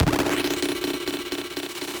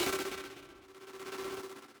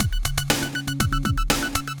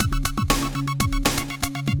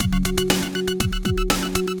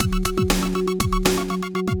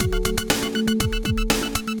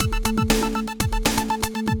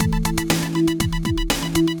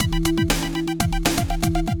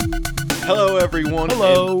everyone.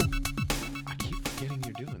 Hello. I keep forgetting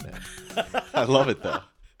you're doing that. I love it, though.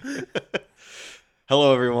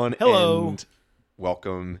 Hello, everyone. Hello. And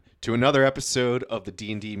welcome to another episode of the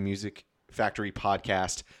D&D Music Factory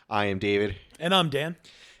podcast. I am David. And I'm Dan.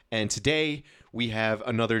 And today we have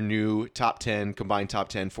another new top 10, combined top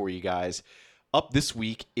 10 for you guys. Up this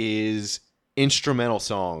week is instrumental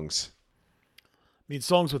songs. I mean,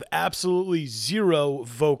 songs with absolutely zero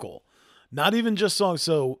vocal. Not even just songs.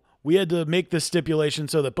 So we had to make this stipulation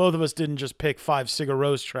so that both of us didn't just pick 5 Sigur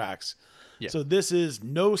Rós tracks. Yeah. So this is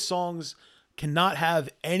no songs cannot have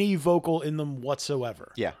any vocal in them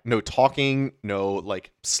whatsoever. Yeah, no talking, no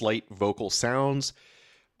like slight vocal sounds.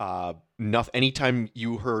 Nothing. Anytime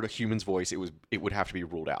you heard a human's voice, it would have to be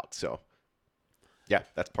ruled out. So, yeah,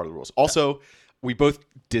 that's part of the rules. Also, we both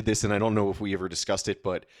did this, and I don't know if we ever discussed it,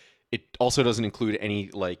 but it also doesn't include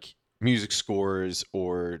any like music scores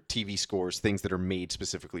or TV scores, things that are made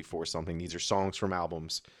specifically for something. These are songs from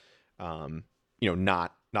albums,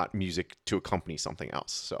 not music to accompany something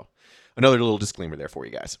else. So, another little disclaimer there for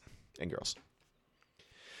you guys and girls.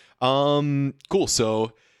 Cool.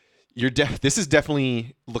 So. This is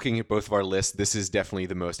definitely, looking at both of our lists, this is definitely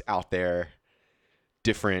the most out there,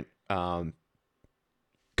 different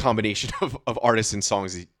combination of artists and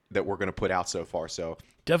songs that we're going to put out so far. So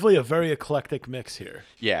Definitely a very eclectic mix here.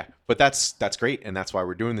 yeah, but that's great, and that's why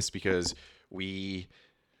we're doing this, because we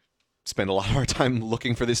spend a lot of our time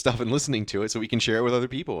looking for this stuff and listening to it so we can share it with other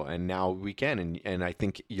people, and now we can, and I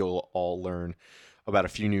think you'll all learn about a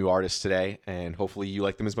few new artists today, and hopefully you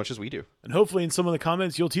like them as much as we do. And hopefully in some of the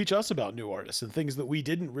comments, you'll teach us about new artists and things that we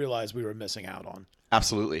didn't realize we were missing out on.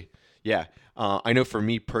 Absolutely. Yeah. I know for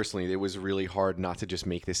me personally, it was really hard not to just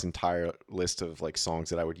make this entire list of like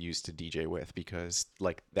songs that I would use to DJ with, because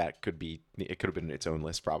like it could have been its own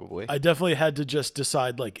list probably. I definitely had to just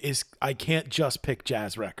decide I can't just pick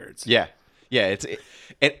jazz records. Yeah. Yeah.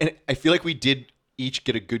 And I feel like we did each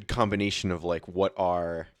get a good combination of like what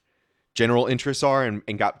our general interests are,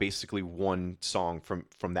 and got basically one song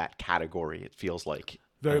from that category. It feels like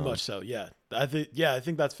Very much so. Yeah. I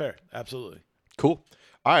think that's fair. Absolutely. Cool.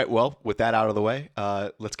 All right. Well, with that out of the way,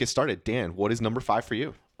 let's get started. Dan, what is number 5 for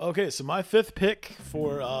you? Okay. So my 5th pick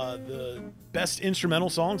for the best instrumental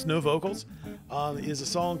songs, no vocals, is a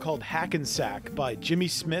song called Hackensack by Jimmy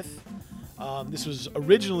Smith. This was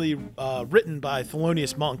originally written by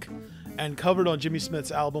Thelonious Monk and covered on Jimmy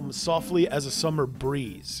Smith's album Softly as a Summer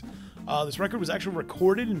Breeze. This record was actually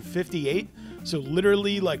recorded in 1958, so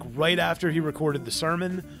literally like right after he recorded The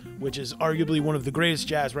Sermon, which is arguably one of the greatest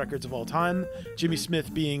jazz records of all time, Jimmy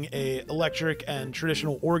Smith being a electric and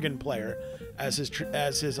traditional organ player as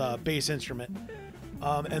his bass instrument.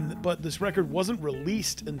 But this record wasn't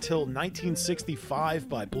released until 1965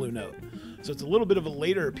 by Blue Note, so it's a little bit of a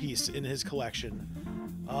later piece in his collection.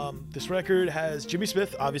 This record has Jimmy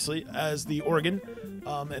Smith, obviously, as the organ,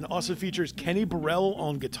 and also features Kenny Burrell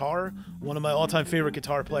on guitar, one of my all-time favorite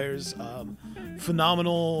guitar players.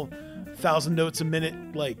 Phenomenal 1,000 notes a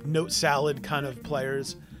minute, like note salad kind of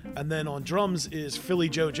players. And then on drums is Philly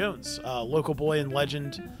Joe Jones, local boy and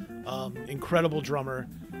legend, incredible drummer.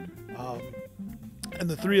 And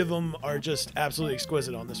the three of them are just absolutely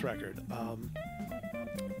exquisite on this record.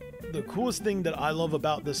 The coolest thing that I love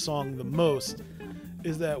about this song the most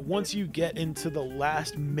is that once you get into the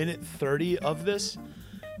last minute 30 of this,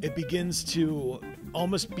 it begins to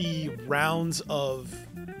almost be rounds of,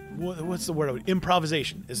 what's the word?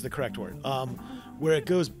 Improvisation is the correct word. Where it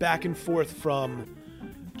goes back and forth from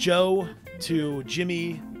Joe to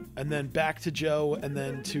Jimmy, and then back to Joe, and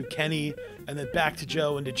then to Kenny, and then back to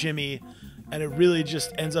Joe and to Jimmy. And it really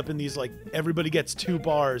just ends up in these, like, everybody gets 2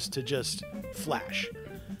 bars to just flash.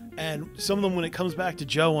 And some of them, when it comes back to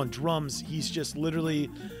Joe on drums, he's just literally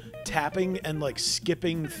tapping and like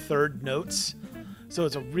skipping third notes. So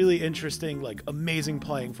it's a really interesting, like amazing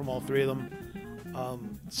playing from all 3 of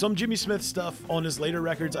them. Some Jimmy Smith stuff on his later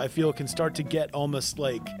records, I feel, can start to get almost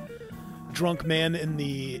like Drunk Man in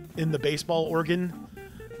the baseball organ,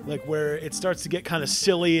 like where it starts to get kind of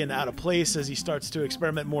silly and out of place as he starts to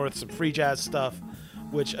experiment more with some free jazz stuff,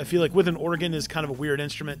 which I feel like with an organ is kind of a weird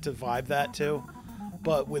instrument to vibe that to.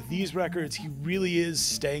 But with these records, he really is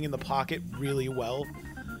staying in the pocket really well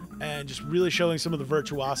and just really showing some of the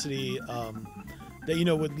virtuosity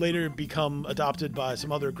that, would later become adopted by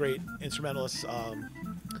some other great instrumentalists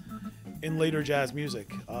in later jazz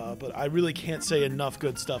music. But I really can't say enough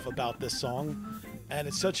good stuff about this song. And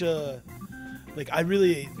it's such a,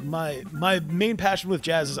 my main passion with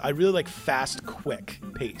jazz is I really like fast, quick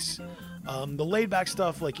pace. The laid back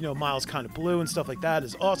stuff, Miles Kind of Blue and stuff like that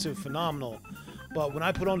is also phenomenal. But when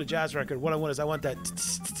I put on a jazz record, what I want that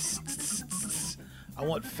I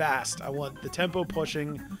want fast. I want the tempo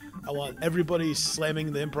pushing. I want everybody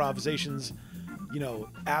slamming the improvisations,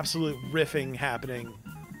 absolute riffing happening.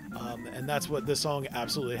 And that's what this song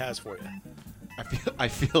absolutely has for you. I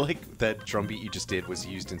feel like that drum beat you just did was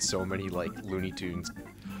used in so many like Looney Tunes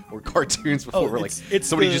or cartoons before, where like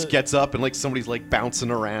somebody just gets up and like somebody's like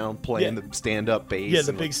bouncing around playing the stand-up bass. Yeah,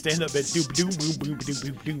 the big stand-up bass.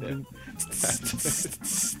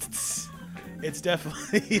 It's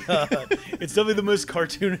definitely the most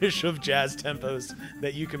cartoonish of jazz tempos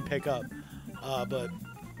that you can pick up. But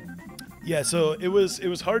yeah, so it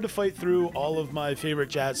was hard to fight through all of my favorite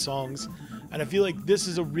jazz songs, and I feel like this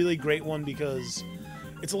is a really great one because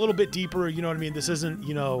it's a little bit deeper. You know what I mean? This isn't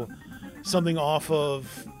something off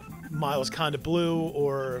of Miles Kinda Blue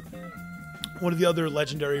or one of the other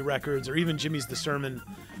legendary records, or even Jimmy's The Sermon.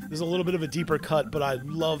 There's a little bit of a deeper cut, but I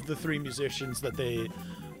love the three musicians that they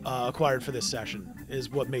acquired for this session is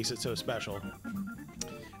what makes it so special.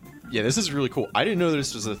 Yeah, this is really cool. I didn't know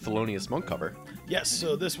this was a Thelonious Monk cover. Yes,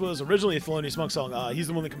 so this was originally a Thelonious Monk song. He's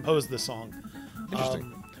the one that composed this song.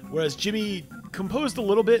 Interesting. Whereas Jimmy composed a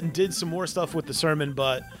little bit and did some more stuff with The Sermon,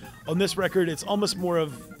 but on this record, it's almost more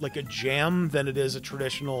of like a jam than it is a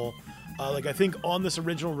traditional. I think on this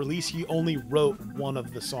original release, he only wrote one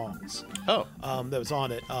of the songs. Oh. That was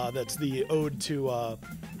on it. That's the ode to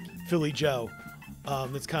Philly Joe.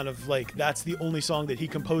 It's kind of like that's the only song that he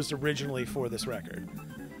composed originally for this record.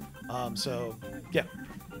 So, yeah.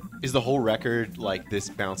 Is the whole record like this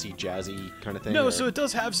bouncy, jazzy kind of thing? No, so it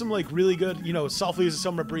does have some like really good, Softly as a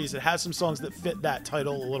Summer Breeze. It has some songs that fit that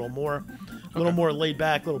title a little more. A little more laid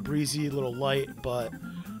back, a little breezy, a little light, but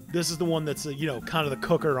this is the one that's, kind of the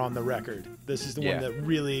cooker on the record. This is the one that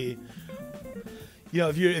really,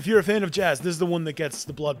 if you're a fan of jazz, this is the one that gets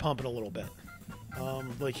the blood pumping a little bit.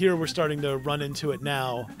 Like here, we're starting to run into it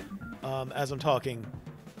now, as I'm talking.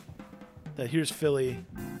 That here's Philly,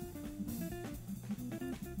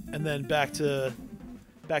 and then back to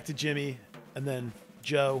Jimmy, and then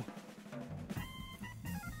Joe,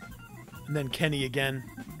 and then Kenny again,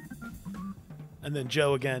 and then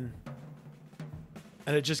Joe again,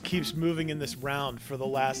 and it just keeps moving in this round for the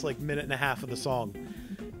last like minute and a half of the song,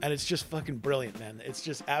 and it's just fucking brilliant, man. It's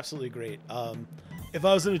just absolutely great. If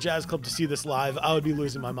I was in a jazz club to see this live, I would be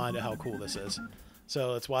losing my mind at how cool this is.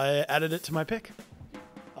 So that's why I added it to my pick.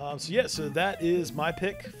 So that is my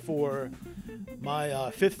pick for my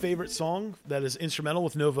fifth favorite song that is instrumental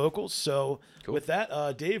with no vocals. So cool. With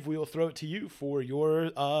that, Dave, we will throw it to you for your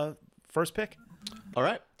first pick. All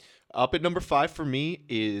right. Up at number 5 for me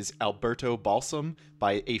is Alberto Balsam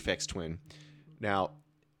by Aphex Twin. Now,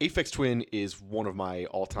 Aphex Twin is one of my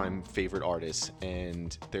all-time favorite artists,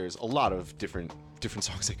 and there's a lot of different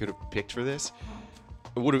songs I could have picked for this.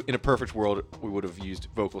 In a perfect world, we would have used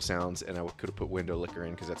vocal sounds, and I could have put Window Licker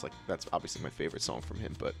in because that's obviously my favorite song from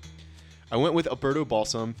him. But I went with Alberto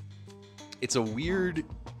Balsam. It's a weird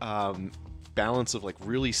balance of like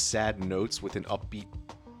really sad notes with an upbeat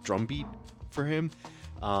drum beat for him,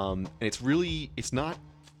 and it's not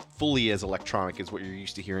fully as electronic as what you're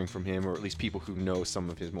used to hearing from him, or at least people who know some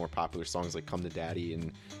of his more popular songs like Come to Daddy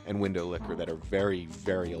and Window Licker that are very,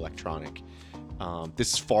 very electronic.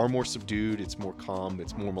 This is far more subdued, it's more calm,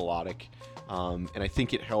 it's more melodic, and I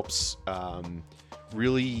think it helps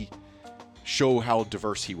really show how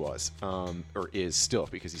diverse he was, or is still,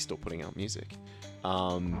 because he's still putting out music.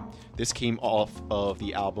 This came off of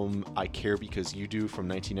the album I Care Because You Do from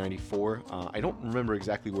 1994. I don't remember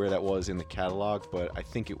exactly where that was in the catalog, but I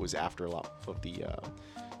think it was after a lot of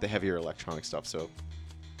the heavier electronic stuff. So,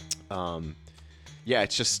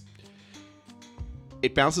 it's just,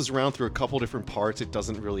 it bounces around through a couple different parts. It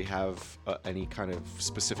doesn't really have any kind of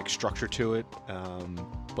specific structure to it,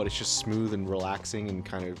 but it's just smooth and relaxing and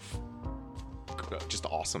kind of just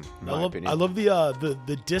awesome, in my opinion. I love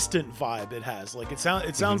the distant vibe it has. Like it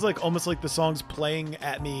sounds like almost like the song's playing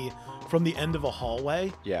at me from the end of a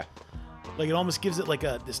hallway. Yeah. Like it almost gives it like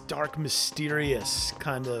this dark, mysterious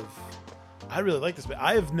kind of. I really like this, but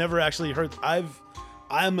I have never actually heard.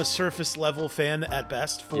 I'm a surface level fan at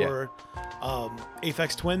best for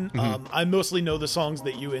Aphex Twin. Mm-hmm. I mostly know the songs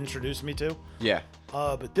that you introduced me to. Yeah.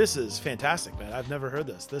 But this is fantastic, man. I've never heard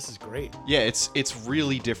this. This is great. Yeah, it's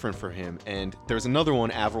really different for him. And there's another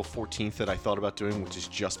one, Avril 14th, that I thought about doing, which is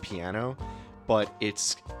just piano, but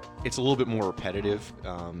it's a little bit more repetitive.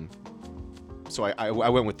 So I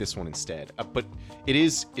went with this one instead. But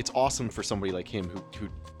it's awesome for somebody like him who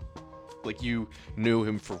like you knew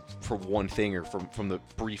him for one thing, or from the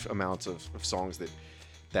brief amounts of songs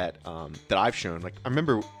that I've shown. Like I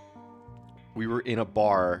remember we were in a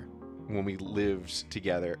bar when we lived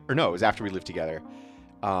together, or no, it was after we lived together,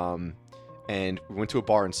 and we went to a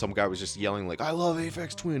bar and some guy was just yelling like, "I love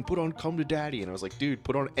Aphex Twin. Put on Come to Daddy." And I was like, "Dude,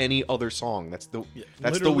 put on any other song. That's the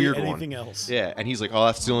weird one." Anything else? Yeah, and he's like, "Oh,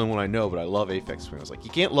 that's the only one I know, but I love Aphex Twin." I was like,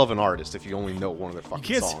 "You can't love an artist if you only know one of their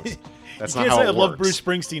fucking songs. That's not you can't how say it I love works." Bruce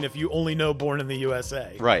Springsteen if you only know Born in the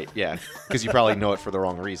USA. Right? Yeah, because you probably know it for the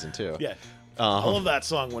wrong reason too. Yeah. I love that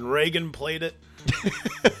song when Reagan played it.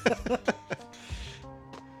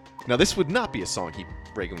 Now, this would not be a song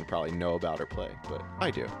Reagan would probably know about or play, but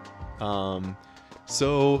I do.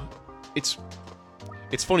 So it's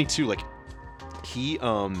funny too. Like he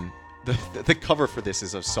the cover for this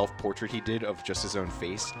is a self-portrait he did of just his own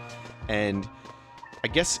face, and I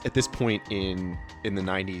guess at this point in the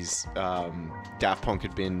 90s, Daft Punk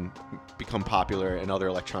had become popular, and other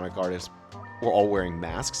electronic artists were all wearing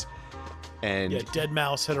masks. And yeah,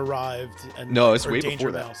 Deadmau5 had arrived. And no, it's way Danger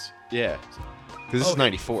before that. Mouse. Yeah, because this is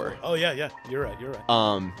 94. Oh yeah, you're right.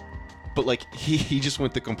 But like he just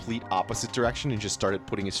went the complete opposite direction and just started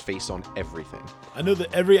putting his face on everything. I know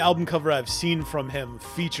that every album cover I've seen from him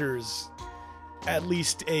features at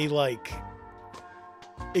least a like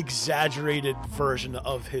exaggerated version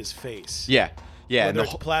of his face. Yeah, yeah, Whether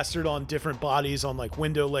it's plastered on different bodies on like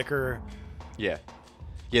Window Liquor. Yeah.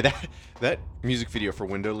 That music video for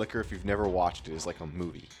Window Liquor, if you've never watched it, is like a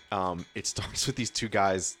movie. It starts with these two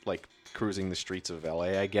guys like cruising the streets of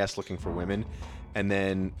LA, I guess, looking for women, and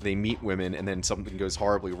then they meet women, and then something goes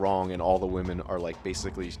horribly wrong, and all the women are like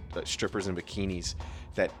basically strippers in bikinis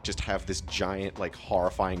that just have this giant like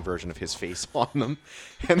horrifying version of his face on them,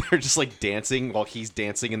 and they're just like dancing while he's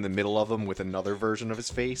dancing in the middle of them with another version of his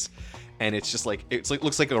face, and it's just like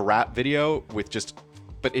looks like a rap video with just.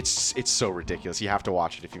 But it's so ridiculous. You have to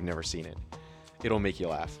watch it if you've never seen it. It'll make you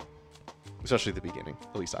laugh, especially at the beginning.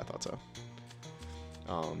 At least I thought so.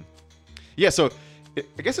 Yeah. So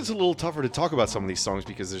I guess it's a little tougher to talk about some of these songs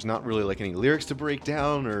because there's not really like any lyrics to break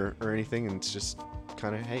down or anything, and it's just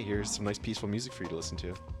kind of, hey, here's some nice peaceful music for you to listen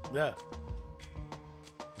to. Yeah.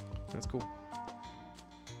 That's cool.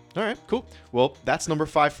 All right, cool. Well, that's number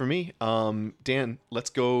 5 for me. Dan,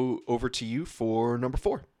 let's go over to you for number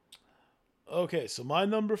 4. Okay, so my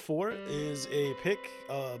number 4 is a pick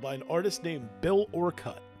by an artist named Bill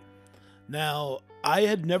Orcutt. Now, I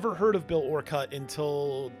had never heard of Bill Orcutt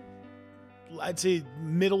until, I'd say,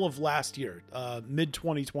 middle of last year,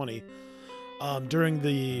 mid-2020, during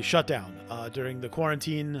the shutdown, during the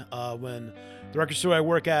quarantine, when the record store I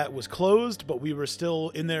work at was closed, but we were still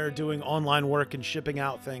in there doing online work and shipping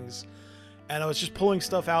out things. And I was just pulling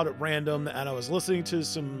stuff out at random, and I was listening to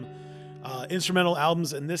some instrumental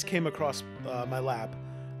albums, and this came across my lap.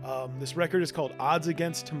 This record is called Odds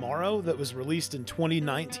Against Tomorrow, that was released in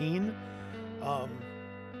 2019.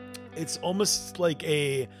 It's almost like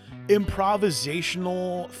a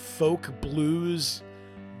improvisational folk blues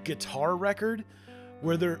guitar record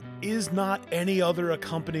where there is not any other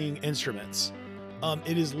accompanying instruments.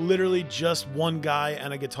 It is literally just one guy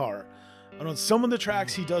and a guitar. And on some of the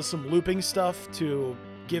tracks he does some looping stuff to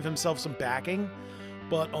give himself some backing.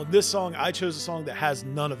 But on this song, I chose a song that has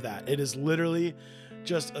none of that. It is literally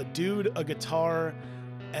just a dude, a guitar,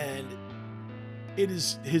 and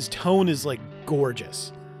his tone is like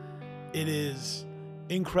gorgeous. It is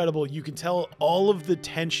incredible. You can tell all of the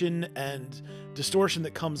tension and distortion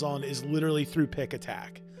that comes on is literally through pick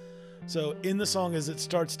attack. So in the song, as it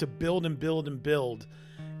starts to build and build and build,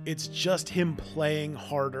 it's just him playing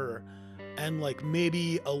harder and like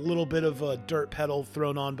maybe a little bit of a dirt pedal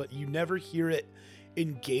thrown on, but you never hear it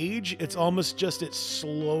engage. It's almost just it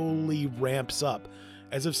slowly ramps up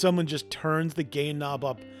as if someone just turns the gain knob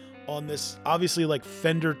up on this obviously like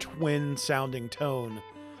Fender Twin sounding tone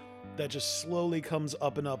that just slowly comes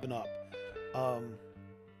up and up and up.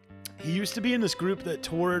 He used to be in this group that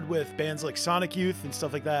toured with bands like Sonic Youth and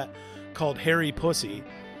stuff like that called Harry Pussy,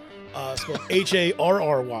 spelled Harry,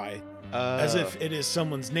 as if it is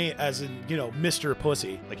someone's name, as in, you know, Mr.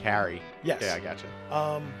 Pussy. Like Harry. Yes. Yeah, I gotcha.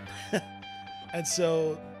 And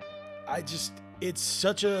so I've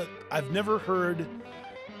never heard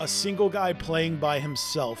a single guy playing by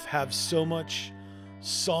himself have so much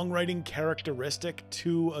songwriting characteristic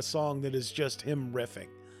to a song that is just him riffing.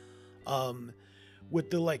 With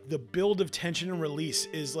the build of tension and release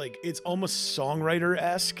is like, it's almost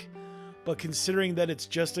songwriter-esque, but considering that it's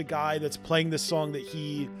just a guy that's playing this song that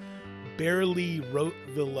he barely wrote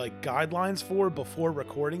the like guidelines for before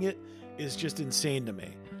recording it is just insane to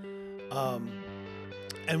me.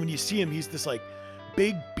 And when you see him, he's this like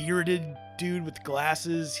big bearded dude with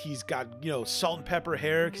glasses. He's got, you know, salt and pepper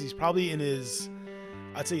hair because he's probably in his,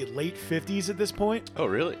 I'd say, late 50s at this point. Oh,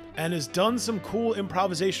 really? And has done some cool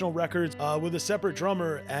improvisational records with a separate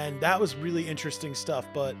drummer, and that was really interesting stuff.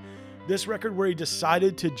 But This record where he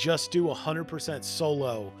decided to just do 100%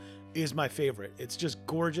 solo is my favorite. It's just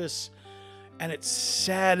gorgeous, and it's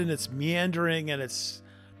sad, and it's meandering, and it's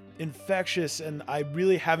infectious, and I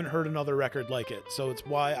really haven't heard another record like it. So it's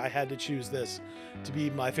why I had to choose this to be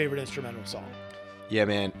my favorite instrumental song. Yeah,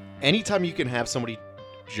 man. Anytime you can have somebody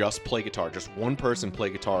just play guitar, just one person play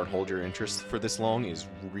guitar and hold your interest for this long is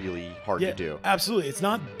really hard to do. Absolutely. It's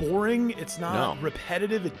not boring. It's not No.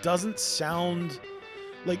 repetitive. It doesn't sound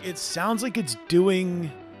like, it sounds like it's doing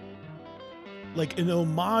like an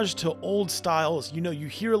homage to old styles. You know, you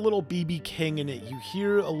hear a little B.B. King in it. You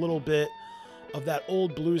hear a little bit of that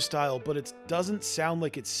old blues style, but it doesn't sound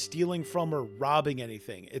like it's stealing from or robbing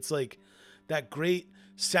anything. It's like that great,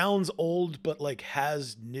 sounds old, but like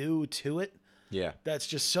has new to it. Yeah. That's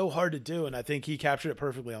just so hard to do, and I think he captured it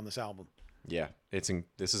perfectly on this album. Yeah. This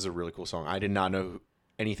is a really cool song. I did not know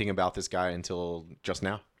anything about this guy until just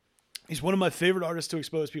now. He's one of my favorite artists to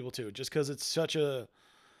expose people to, just because it's such an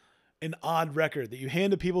odd record that you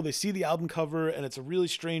hand to people. They see the album cover, and it's a really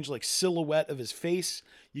strange like silhouette of his face.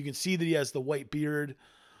 You can see that he has the white beard,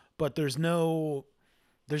 but there's no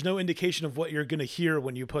indication of what you're going to hear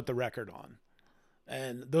when you put the record on.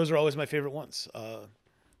 And those are always my favorite ones,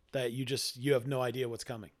 that you have no idea what's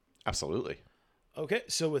coming. Absolutely. Okay,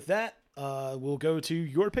 so with that, we'll go to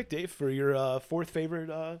your pick, Dave, for your fourth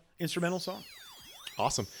favorite instrumental song.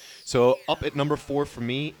 Awesome. So up at number 4 for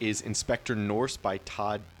me is Inspector Norse by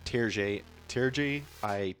Todd Terje. Terje,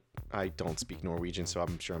 I don't speak Norwegian, so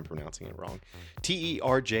I'm sure I'm pronouncing it wrong.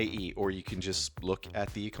 Terje, or you can just look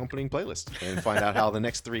at the accompanying playlist and find out how the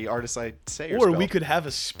next 3 artists I say are Or spelled. we could have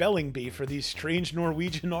a spelling bee for these strange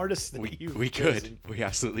Norwegian artists that We could. We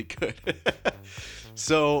absolutely could.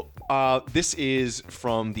 So this is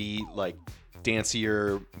from the like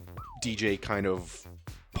dancier DJ kind of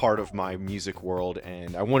part of my music world,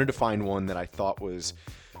 and I wanted to find one that I thought was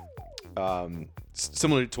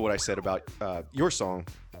similar to what I said about your song,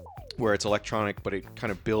 where it's electronic, but it kind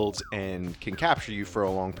of builds and can capture you for a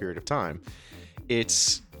long period of time.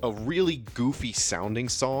 It's a really goofy sounding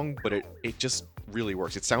song, but it just really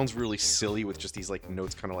works. It sounds really silly with just these like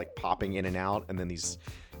notes kind of like popping in and out, and then these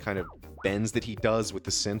kind of bends that he does with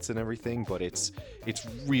the synths and everything, but it's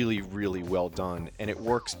really, really well done, and it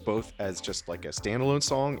works both as just like a standalone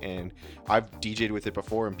song, and I've DJ'd with it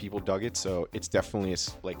before and people dug it, so it's definitely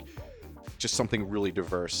like just something really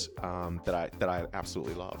diverse that I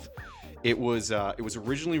absolutely love. It was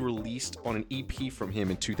originally released on an EP from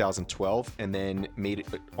him in 2012, and then made it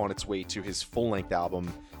on its way to his full-length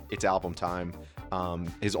album, It's Album Time,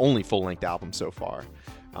 his only full-length album so far.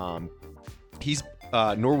 He's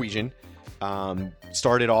Norwegian.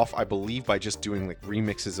 Started off, I believe, by just doing like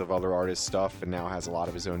remixes of other artists' stuff, and now has a lot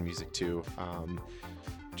of his own music too.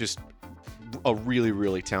 Just a really,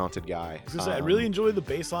 really talented guy. I really enjoy the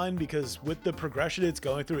bass line, because with the progression it's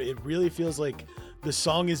going through, it really feels like the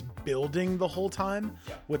song is building the whole time,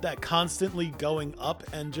 with that constantly going up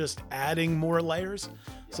and just adding more layers.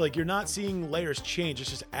 So like you're not seeing layers change, it's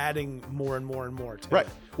just adding more and more and more to Right.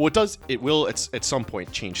 it. Well, it will at some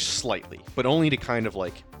point change slightly, but only to kind of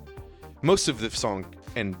like most of the song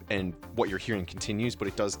and what you're hearing continues, but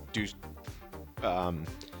it does do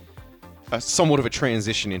somewhat of a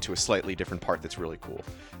transition into a slightly different part that's really cool.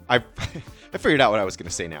 I figured out what I was going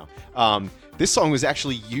to say now. This song was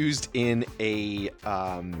actually used in a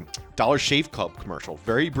Dollar Shave Club commercial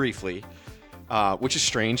very briefly, which is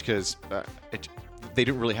strange because they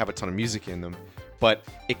didn't really have a ton of music in them. But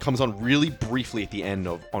it comes on really briefly at the end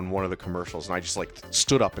on one of the commercials, and I just like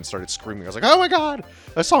stood up and started screaming. I was like, "Oh my god,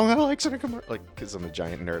 a song I like in a commercial!" Like, because I'm a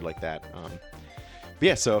giant nerd like that. But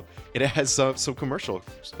yeah, so it has some commercial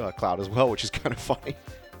clout as well, which is kind of funny.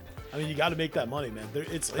 I mean, you got to make that money, man.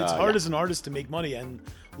 It's hard as an artist to make money, and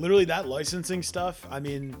literally that licensing stuff. I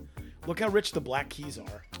mean, look how rich the Black Keys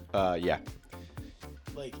are. Yeah.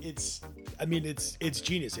 Like it's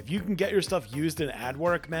genius. If you can get your stuff used in ad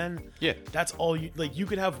work, man. Yeah. That's all you like. You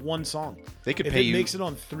could have one song. They could if pay it you. makes it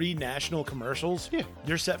on 3 national commercials. Yeah.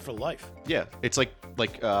 You're set for life. Yeah, it's like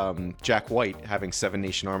Jack White having Seven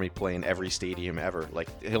Nation Army play in every stadium ever.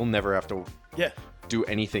 Like he'll never have to do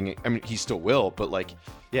anything. I mean, he still will, but like,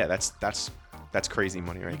 yeah, that's crazy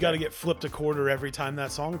money, right? You got to get flipped a quarter every time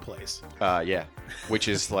that song plays. Yeah, which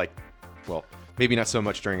is like, well, maybe not so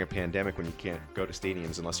much during a pandemic when you can't go to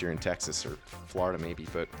stadiums unless you're in Texas or Florida, maybe.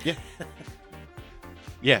 But yeah,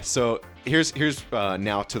 yeah. So here's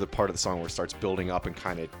now to the part of the song where it starts building up and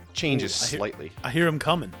kind of changes slightly. I hear him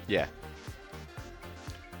coming. Yeah.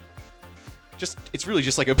 It's really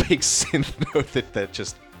just like a big synth note that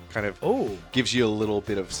just kind of gives you a little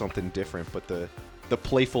bit of something different, but the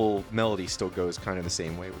playful melody still goes kind of the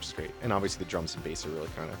same way, which is great. And obviously the drums and bass are really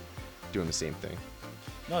kind of doing the same thing.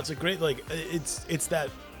 No, it's a great, like, it's that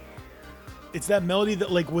melody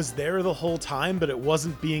that like was there the whole time, but it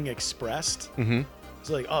wasn't being expressed. Mm-hmm. It's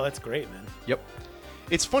like, oh, that's great, man. Yep.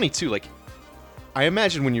 It's funny too. Like, I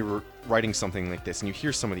imagine when you're writing something like this and you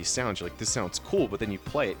hear some of these sounds, you're like, this sounds cool, but then you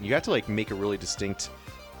play it and you have to like make a really distinct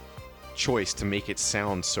choice to make it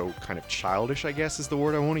sound so kind of childish, I guess is the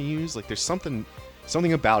word I want to use. Like, there's something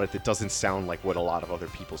about it that doesn't sound like what a lot of other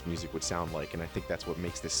people's music would sound like, and I think that's what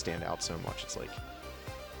makes this stand out so much. It's like,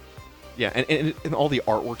 yeah, and all the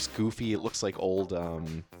artwork's goofy. It looks like old,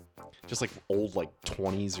 just like old like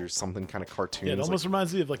 20s or something kind of cartoons. Yeah, it almost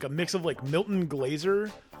reminds me of like a mix of like Milton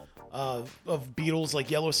Glaser, of Beatles,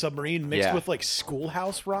 like Yellow Submarine, mixed with like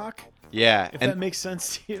Schoolhouse Rock. Yeah, if that makes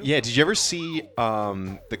sense to you. Yeah, did you ever see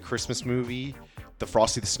the Christmas movie, the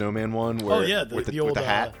Frosty the Snowman one? Where, with the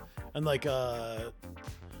hat and like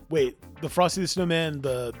wait, the Frosty the Snowman,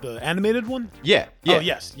 the animated one? Yeah. Oh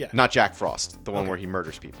yes, yeah. Not Jack Frost, the one where he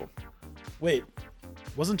murders people. Wait,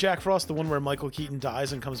 wasn't Jack Frost the one where Michael Keaton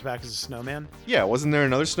dies and comes back as a snowman? Yeah, wasn't there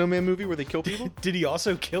another snowman movie where they kill people? Did he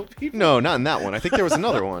also kill people? No, not in that one. I think there was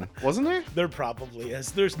another one. Wasn't there? There probably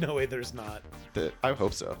is. There's no way there's not. I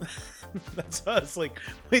hope so. That's us. Like,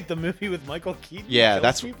 wait, the movie with Michael Keaton? Yeah,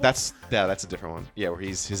 that's a different one. Yeah, where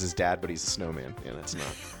he's his dad, but he's a snowman. Yeah, that's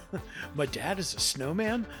not. My dad is a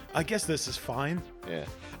snowman? I guess this is fine. Yeah,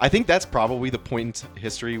 I think that's probably the point in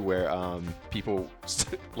history where people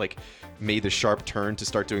like made the sharp turn to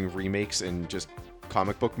start doing remakes and just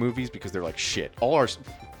comic book movies, because they're like, shit, all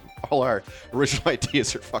our original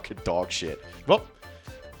ideas are fucking dog shit. Well,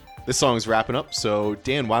 this song's wrapping up, so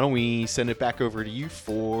Dan, why don't we send it back over to you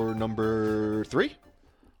for number 3?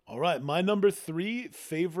 All right, my number 3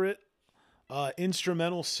 favorite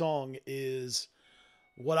instrumental song is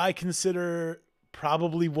what I consider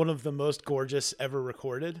probably one of the most gorgeous ever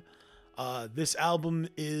recorded. This album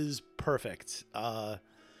is perfect.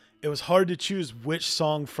 It was hard to choose which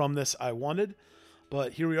song from this I wanted,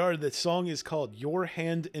 but here we are. The song is called Your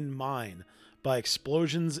Hand in Mine by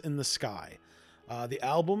Explosions in the Sky. The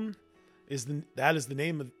album is the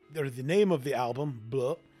name of the album,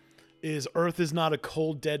 blah, is Earth Is Not a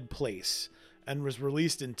Cold Dead Place, and was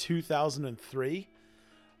released in 2003.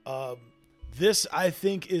 This, I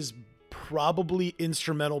think, is probably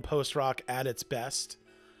instrumental post-rock at its best,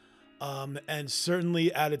 and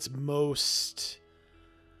certainly at its most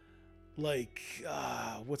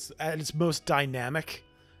at its most dynamic,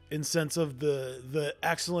 in sense of the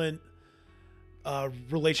excellent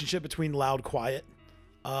relationship between loud quiet.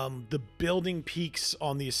 The building peaks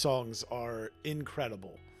on these songs are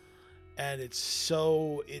incredible, and it's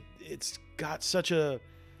got such a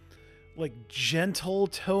like gentle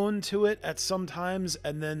tone to it at some times,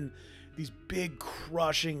 and then these big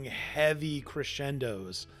crushing heavy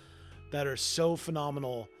crescendos that are so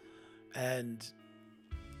phenomenal and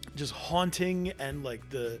just haunting. And like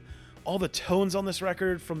all the tones on this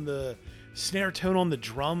record, from the snare tone on the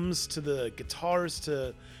drums to the guitars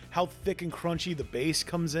to how thick and crunchy the bass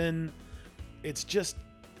comes in, it's just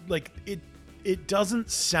like it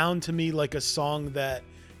doesn't sound to me like a song that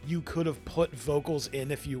you could have put vocals in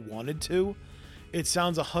if you wanted to. It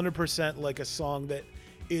sounds 100% like a song that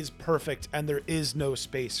is perfect, and there is no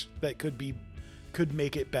space that could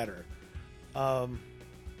make it better.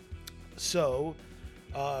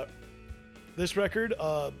 This record,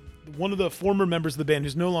 one of the former members of the band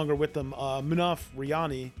who's no longer with them, Munaf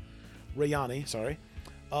Rayani,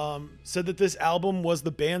 said that this album was the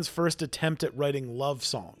band's first attempt at writing love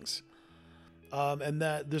songs. And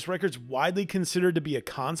that this record's widely considered to be a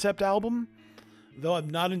concept album, though I'm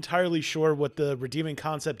not entirely sure what the redeeming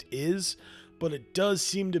concept is, but it does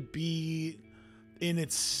seem to be in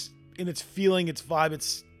its feeling, its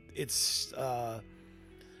vibe, its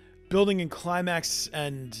building and climax,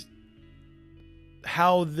 and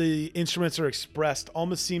how the instruments are expressed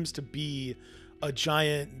almost seems to be a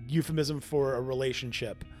giant euphemism for a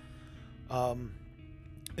relationship.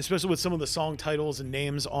 Especially with some of the song titles and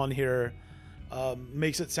names on here,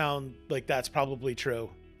 makes it sound like that's probably true.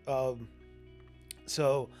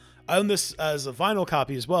 So I own this as a vinyl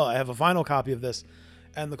copy as well. I have a vinyl copy of this,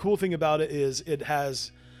 and the cool thing about it is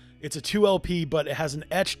it's a 2 LP, but it has an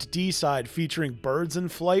etched D side featuring Birds in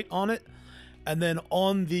Flight on it, and then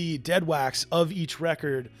on the dead wax of each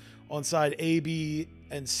record, on side A, B,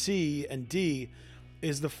 and C, and D,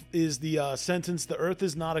 is the sentence, "The earth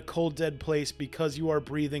is not a cold dead place because you are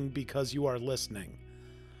breathing, because you are listening,"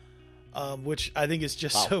 which I think is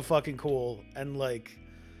just so fucking cool, and like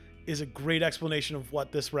is a great explanation of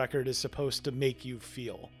what this record is supposed to make you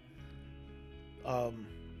feel.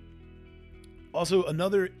 Also,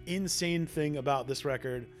 another insane thing about this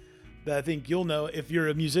record, that I think you'll know if you're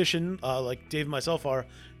a musician, like Dave and myself are,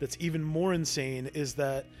 that's even more insane is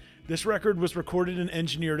that this record was recorded and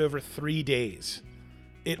engineered over 3 days.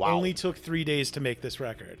 It Wow. only took 3 days to make this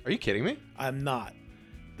record. Are you kidding me? I'm not.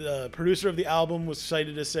 The producer of the album was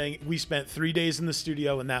cited as saying, we spent 3 days in the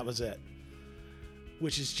studio and that was it.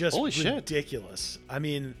 Which is just Holy shit. ridiculous. I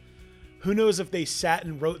mean, who knows if they sat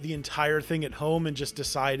and wrote the entire thing at home and just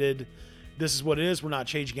decided this is what it is, we're not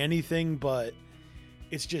changing anything, but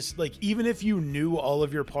it's just like, even if you knew all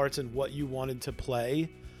of your parts and what you wanted to play,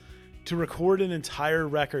 to record an entire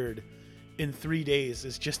record in 3 days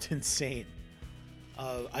is just insane.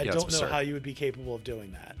 I Yeah, don't it's know absurd. how you would be capable of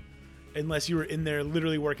doing that unless you were in there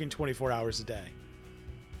literally working 24 hours a day.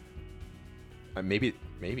 Maybe,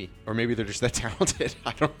 or maybe they're just that talented.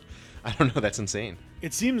 I don't know. That's insane.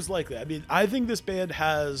 It seems like that. I mean, I think this band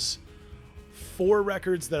has 4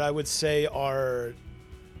 records that I would say are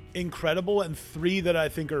incredible and 3 that I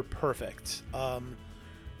think are perfect.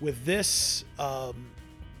 With this,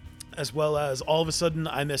 as well as All of a Sudden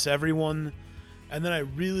I Miss Everyone, and then I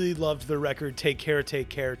really loved the record Take Care, Take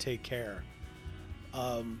Care, Take Care.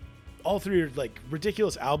 All 3 are like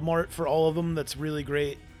ridiculous album art for all of them. That's really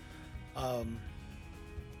great. And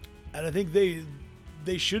I think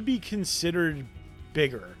they should be considered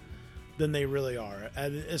bigger than they really are.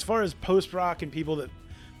 And as far as post-rock and people that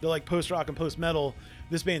they're like post-rock and post-metal,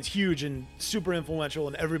 this band's huge and super influential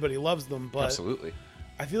and everybody loves them. But Absolutely.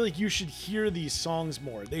 I feel like you should hear these songs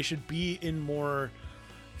more. They should be in more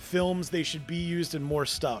films. They should be used in more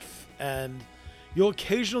stuff. And you'll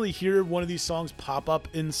occasionally hear one of these songs pop up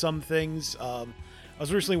in some things. I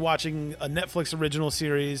was recently watching a Netflix original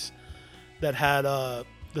series that had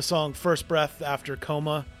the song First Breath After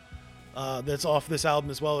Coma. That's off this album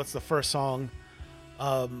as well. It's the first song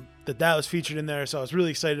that was featured in there. So I was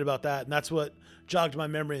really excited about that. And that's what jogged my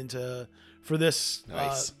memory for this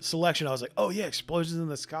Nice. selection. I was like, oh yeah, Explosions in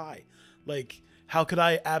the Sky. Like, how could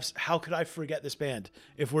I forget this band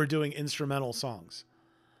if we're doing instrumental songs?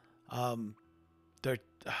 I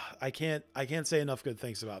can't say enough good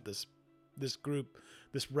things about this group,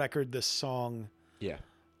 this record, this song. Yeah.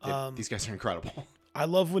 These guys are incredible. I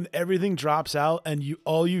love when everything drops out and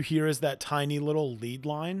all you hear is that tiny little lead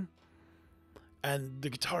line, and the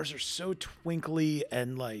guitars are so twinkly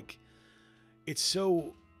and like it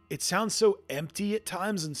sounds so empty at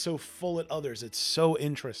times and so full at others. It's so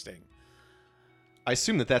interesting. I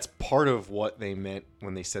assume that that's part of what they meant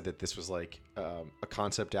when they said that this was like a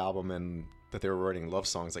concept album and that they were writing love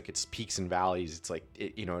songs. Like, it's peaks and valleys. It's like,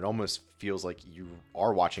 it almost feels like you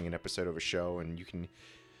are watching an episode of a show, and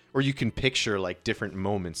you can picture like different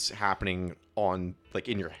moments happening on like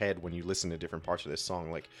in your head when you listen to different parts of this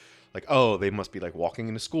song. Like, oh, they must be like walking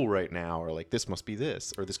into school right now, or like this must be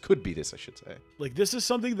this, or this could be this, I should say. Like, this is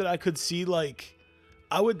something that I could see, like,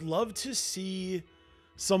 I would love to see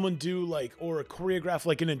someone do like, or choreograph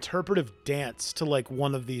like an interpretive dance to like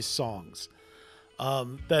one of these songs.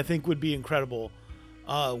 That I think would be incredible.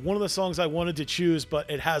 One of the songs I wanted to choose, but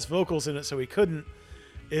it has vocals in it, so we couldn't,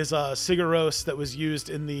 is Cigaros, that was used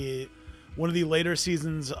in one of the later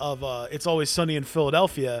seasons of It's Always Sunny in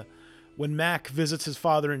Philadelphia, when Mac visits his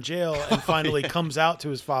father in jail and finally comes out to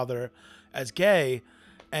his father as gay,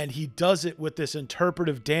 and he does it with this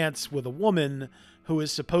interpretive dance with a woman who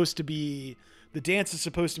is supposed to be, the dance is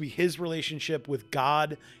supposed to be his relationship with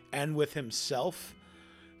God and with himself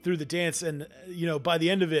through the dance. And, by the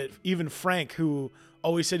end of it, even Frank, who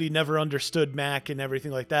always said he never understood Mac and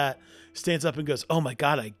everything like that, stands up and goes, oh my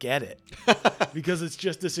God, I get it. Because it's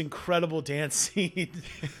just this incredible dance scene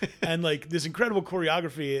and like this incredible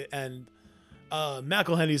choreography. And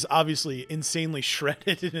McElhenney's obviously insanely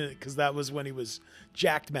shredded in it because that was when he was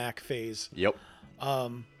Jacked Mac phase. Yep.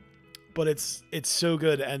 But it's so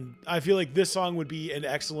good. And I feel like this song would be an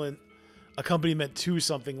excellent accompaniment to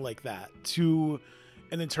something like that, to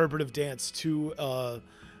an interpretive dance, to a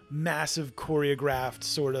massive choreographed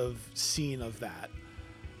sort of scene of that.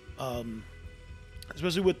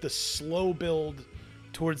 Especially with the slow build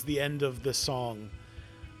towards the end of the song,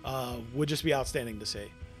 would just be outstanding to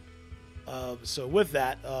see. So with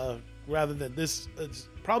that, rather than this, it's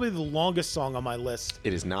probably the longest song on my list.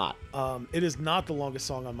 It is not. It is not the longest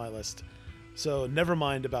song on my list, so never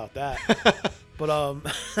mind about that. But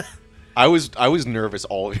I was nervous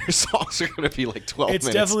all of your songs are going to be like 12 it's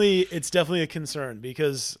minutes. definitely a concern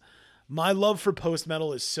because my love for post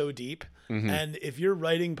metal is so deep. Mm-hmm. And if you're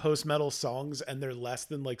writing post metal songs and they're less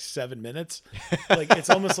than like 7 minutes, like it's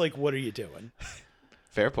almost like, what are you doing?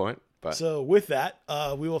 Fair point. But So with that,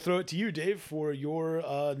 we will throw it to you, Dave, for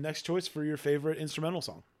your next choice for your favorite instrumental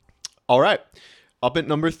song. all right. Up at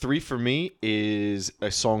number 3 for me is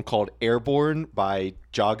a song called Airborne by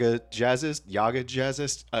Jaga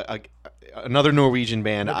Jazzist, another Norwegian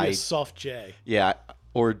band. Maybe a soft J. Yeah,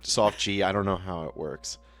 or soft G. I don't know how it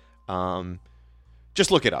works.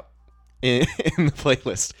 Just look it up in the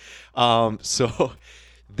playlist. So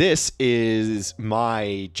this is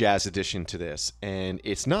my jazz addition to this, and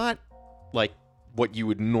it's not like what you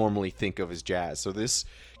would normally think of as jazz. So this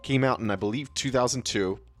came out in, I believe,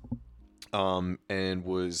 2002. And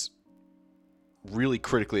was really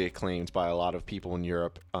critically acclaimed by a lot of people in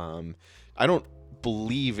Europe. I don't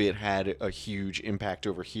believe it had a huge impact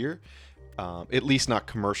over here, at least not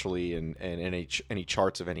commercially and any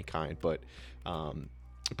charts of any kind. But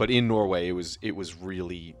in Norway, it was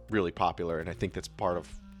really, really popular, and I think that's part of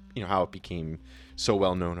how it became so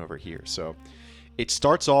well known over here. So it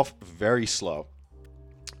starts off very slow.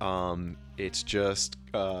 It's just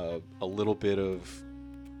a little bit of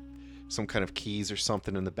some kind of keys or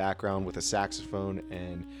something in the background with a saxophone,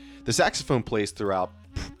 and the saxophone plays throughout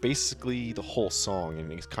basically the whole song,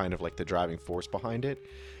 and it's kind of like the driving force behind it.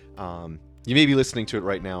 You may be listening to it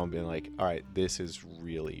right now and being like, all right, this is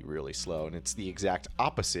really, really slow, and it's the exact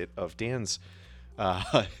opposite of Dan's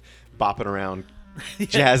bopping around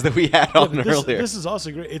jazz that we had on earlier. This is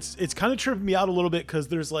also great. It's kind of tripping me out a little bit because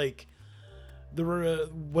there's like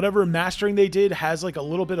whatever mastering they did has like a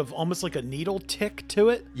little bit of almost like a needle tick to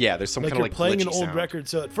it. Yeah, there's some like kind of like playing an old sound. record.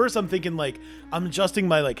 So at first I'm thinking like I'm adjusting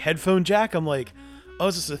my like headphone jack. I'm like, oh,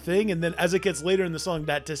 is this a thing? And then as it gets later in the song,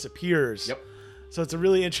 that disappears. Yep. So it's a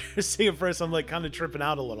really interesting. At first I'm like kind of tripping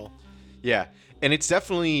out a little. Yeah, and it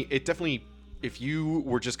definitely if you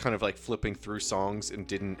were just kind of like flipping through songs and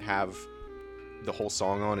didn't have the whole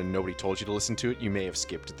song on and nobody told you to listen to it, you may have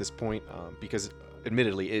skipped at this point because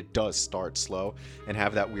admittedly it does start slow and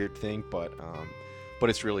have that weird thing, but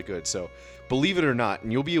it's really good. So believe it or not,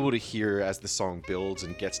 and you'll be able to hear as the song builds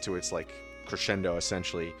and gets to its like crescendo,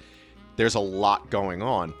 essentially, there's a lot going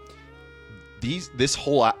on. This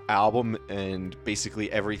whole album and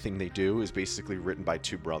basically everything they do is basically written by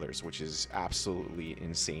two brothers, which is absolutely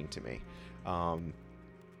insane to me.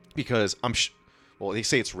 Because well, they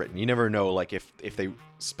say it's written. You never know, like if they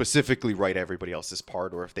specifically write everybody else's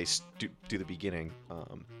part or if they do the beginning.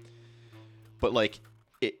 But like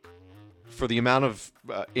for the amount of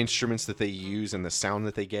instruments that they use and the sound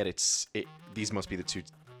that they get, these must be the two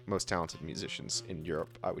most talented musicians in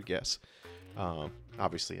Europe, I would guess.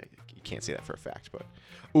 Obviously, you can't say that for a fact, but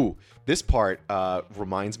this part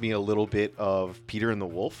reminds me a little bit of Peter and the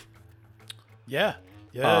Wolf. Yeah.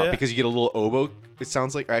 Because you get a little oboe. It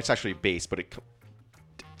sounds like, or it's actually bass, but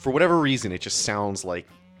for whatever reason, it just sounds like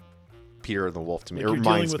Peter and the Wolf to me. Like it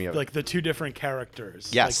reminds me of like the two different characters,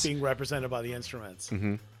 yes, like being represented by the instruments.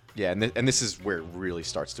 Mm-hmm. Yeah, and this is where it really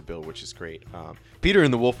starts to build, which is great. Peter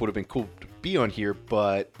and the Wolf would have been cool to be on here,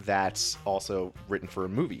 but that's also written for a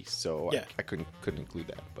movie, so yeah. I couldn't include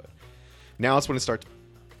that. But now it's when it starts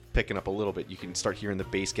picking up a little bit. You can start hearing the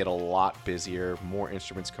bass get a lot busier, more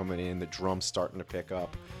instruments coming in, the drums starting to pick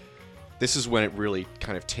up. This is when it really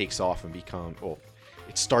kind of takes off and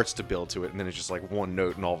it starts to build to it, and then it's just like one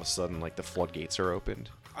note, and all of a sudden, like the floodgates are opened.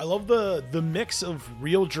 I love the mix of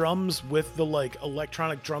real drums with the like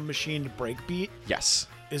electronic drum machined breakbeat. Yes,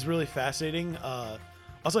 is really fascinating.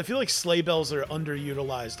 Also, I feel like sleigh bells are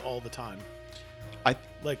underutilized all the time.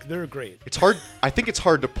 They're great. It's hard. I think it's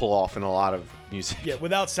hard to pull off in a lot of music. Yeah,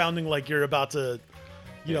 without sounding like you're about to,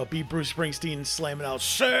 be Bruce Springsteen slamming out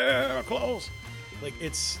Santa Claus. Like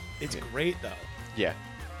it's great though. Yeah.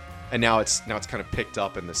 And now it's kind of picked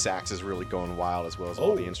up, and the sax is really going wild as well as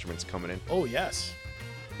all the instruments coming in. Oh yes.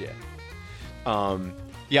 Yeah.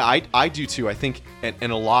 I do too. I think,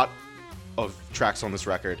 and a lot of tracks on this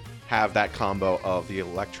record have that combo of the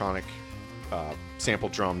electronic sample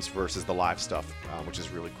drums versus the live stuff, which is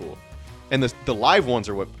really cool. And the live ones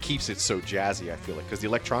are what keeps it so jazzy, I feel like, because the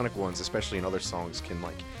electronic ones, especially in other songs, can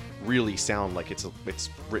like really sound like it's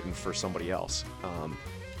written for somebody else.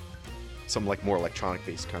 Some like more electronic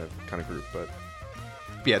based kind of group, but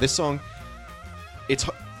yeah, this song, it's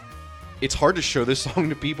hard to show this song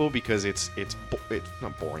to people because it's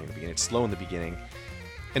not boring in the beginning. It's slow in the beginning,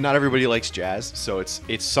 and not everybody likes jazz, so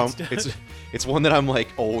it's one that I'm like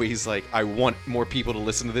always like I want more people to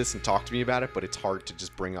listen to this and talk to me about it, but it's hard to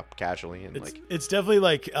just bring up casually and it's definitely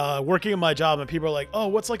like working in my job and people are like, oh,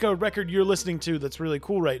 what's like a record you're listening to that's really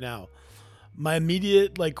cool right now? My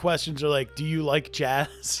immediate like questions are like, do you like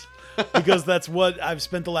jazz? Because that's what I've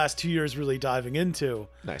spent the last 2 years really diving into.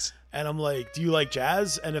 Nice. And I'm like, do you like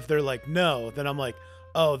jazz? And if they're like, no, then I'm like,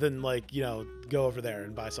 oh, then like, go over there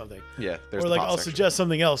and buy something. Yeah. Or like I'll suggest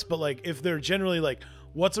something else. But like if they're generally like,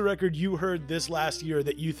 what's a record you heard this last year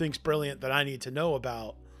that you think's brilliant that I need to know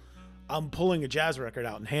about? I'm pulling a jazz record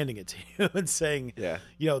out and handing it to you and saying, Yeah.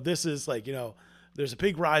 This is like, there's a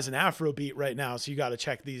big rise in Afrobeat right now, so you got to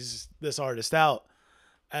check this artist out.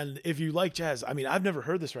 And if you like jazz, I mean, I've never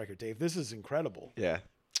heard this record, Dave. This is incredible. Yeah.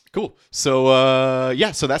 Cool. So,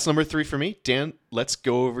 so that's number 3 for me. Dan, let's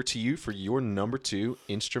go over to you for your number 2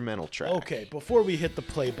 instrumental track. Okay, before we hit the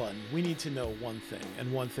play button, we need to know one thing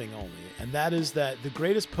and one thing only, and that is that the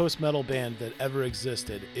greatest post-metal band that ever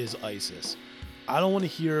existed is ISIS. I don't want to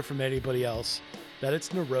hear from anybody else that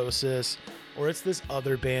it's Neurosis or it's this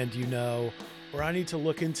other band or I need to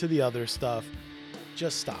look into the other stuff.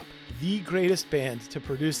 Just stop. The greatest band to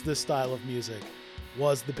produce this style of music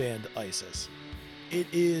was the band ISIS.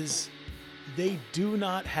 They do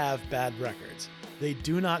not have bad records. They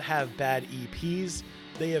do not have bad EPs.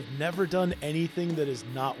 They have never done anything that is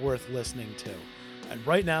not worth listening to. And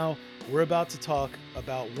right now, we're about to talk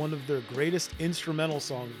about one of their greatest instrumental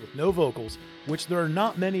songs with no vocals, which there are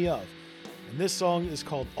not many of. And this song is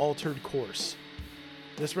called Altered Course.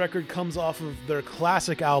 This record comes off of their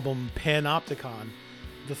classic album, Panopticon,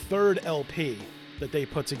 the third LP that they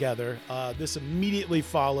put together. This immediately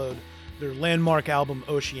followed their landmark album,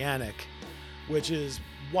 Oceanic, which is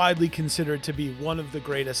widely considered to be one of the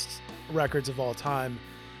greatest records of all time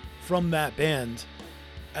from that band.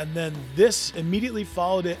 And then this immediately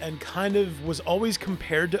followed it and kind of was always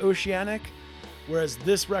compared to Oceanic, whereas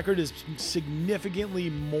this record is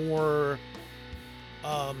significantly more,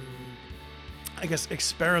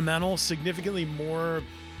 experimental, significantly more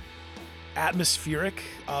atmospheric,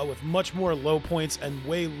 with much more low points and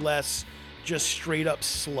way less just straight up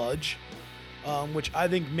sludge, which I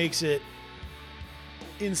think makes it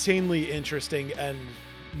insanely interesting and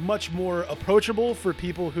much more approachable for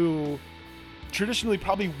people who traditionally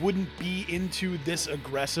probably wouldn't be into this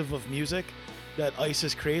aggressive of music that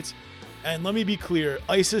ISIS creates. And let me be clear,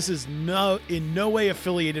 ISIS is in no way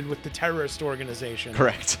affiliated with the terrorist organization.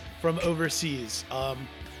 Correct. From overseas.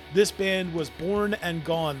 This band was born and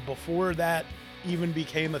gone before that even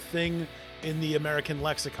became a thing in the American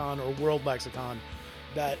lexicon or world lexicon,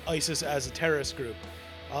 that ISIS as a terrorist group.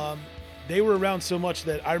 They were around so much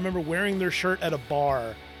that I remember wearing their shirt at a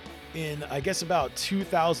bar in, I guess, about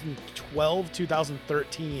 2012,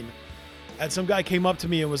 2013. And some guy came up to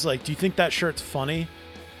me and was like, "Do you think that shirt's funny?"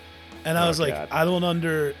 And I was like, God.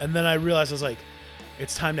 And then I realized, I was like,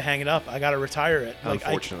 it's time to hang it up. I got to retire it. Like,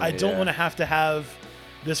 Unfortunately, I don't want to have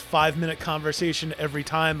this 5-minute conversation every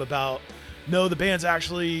time about, no, the band's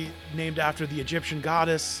actually named after the Egyptian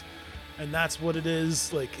goddess, and that's what it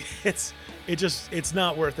is. Like, it's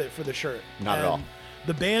not worth it for the shirt. Not at all.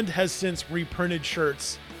 The band has since reprinted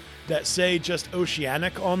shirts that say just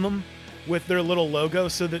Oceanic on them with their little logo,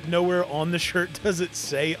 so that nowhere on the shirt does it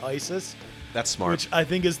say ISIS. That's smart. Which I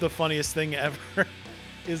think is the funniest thing ever,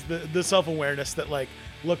 is the self-awareness that, like,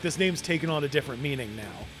 look, this name's taken on a different meaning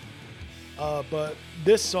now. But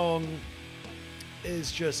this song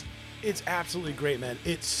is just, it's absolutely great, man.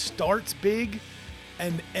 It starts big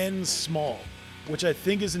and ends small, which I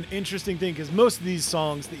think is an interesting thing, because most of these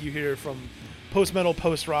songs that you hear from post-metal,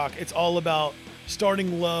 post-rock, it's all about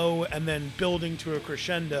starting low and then building to a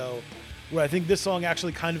crescendo, where I think this song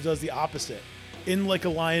actually kind of does the opposite. In like a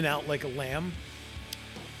lion, out like a lamb.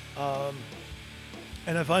 And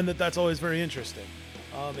I find that that's always very interesting.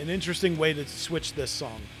 An interesting way to switch this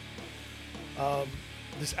song.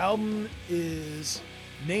 This album is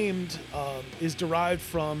derived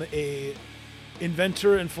from a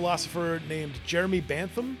inventor and philosopher named Jeremy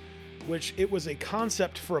Bentham, which it was a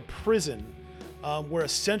concept for a prison where a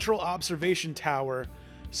central observation tower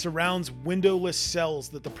surrounds windowless cells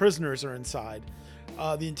that the prisoners are inside.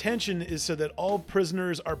 The intention is so that all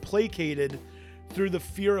prisoners are placated through the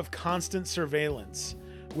fear of constant surveillance,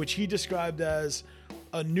 which he described as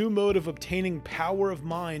a new mode of obtaining power of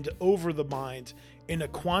mind over the mind in a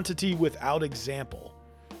quantity without example,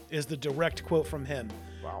 is the direct quote from him.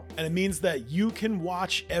 Wow. And it means that you can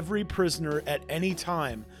watch every prisoner at any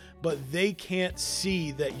time, but they can't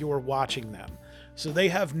see that you're watching them. So they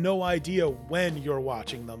have no idea when you're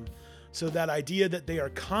watching them. So that idea that they are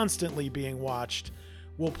constantly being watched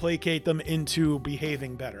will placate them into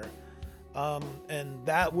behaving better. And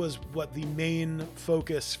that was what the main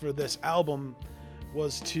focus for this album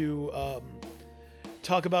was, to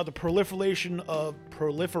talk about the proliferation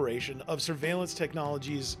of surveillance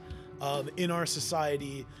technologies in our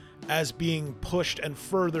society as being pushed and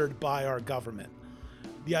furthered by our government.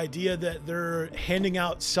 The idea that they're handing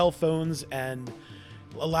out cell phones and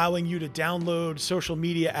allowing you to download social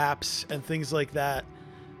media apps and things like that,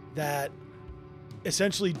 that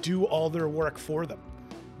essentially do all their work for them.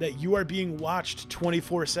 that you are being watched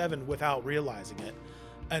 24/7 without realizing it,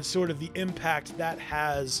 and sort of the impact that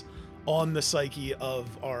has on the psyche of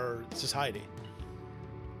our society.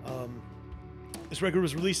 This record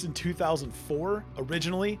was released in 2004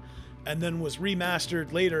 originally, and then was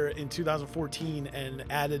remastered later in 2014 and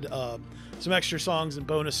added some extra songs and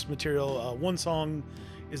bonus material. One song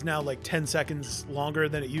is now like 10 seconds longer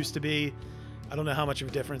than it used to be. I don't know how much of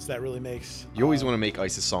a difference that really makes. You always want to make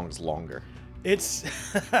ISIS songs longer. It's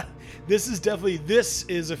this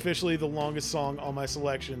is officially the longest song on my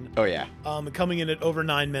selection. Oh yeah. Coming in at over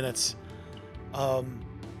 9 minutes.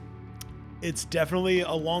 It's definitely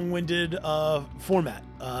a long-winded format.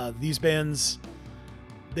 These bands,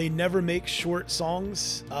 they never make short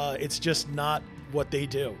songs. It's just not what they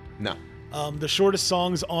do. No. The shortest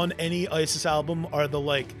songs on any ISIS album are the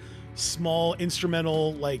like small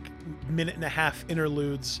instrumental, like minute and a half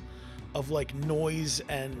interludes of like noise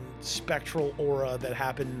and spectral aura that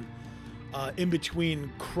happen in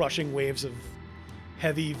between crushing waves of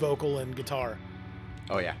heavy vocal and guitar.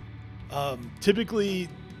 Oh yeah. Typically,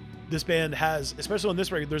 this band has, especially on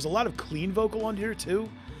this record, there's a lot of clean vocal on here too,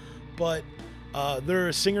 but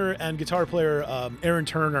their singer and guitar player, Aaron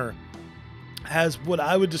Turner, has what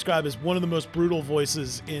I would describe as one of the most brutal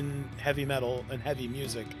voices in heavy metal and heavy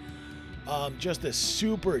music. Just this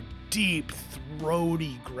super deep,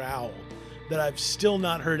 throaty growl that I've still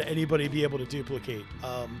not heard anybody be able to duplicate.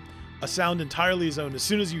 A sound entirely his own. As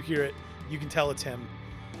soon as you hear it, you can tell it's him.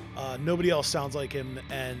 Nobody else sounds like him,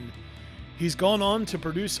 and he's gone on to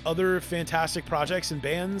produce other fantastic projects and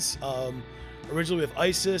bands, originally with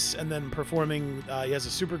ISIS, and then performing, he has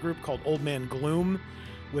a super group called Old Man Gloom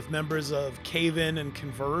with members of Cave In and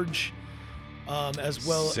Converge, as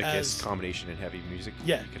well as... Sickest combination in heavy music.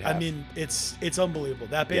 Yeah, you could have. I mean, it's unbelievable.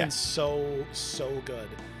 That band's so good.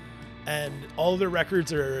 And all of their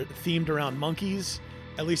records are themed around monkeys,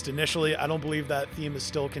 at least initially. I don't believe that theme is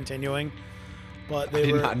still continuing. But I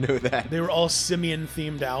did not know that. They were all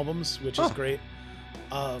simian-themed albums, which is great.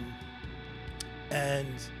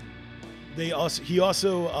 And he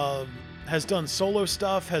also has done solo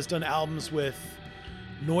stuff, has done albums with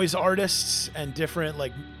noise artists and different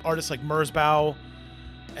like artists like Merzbow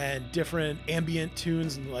and different ambient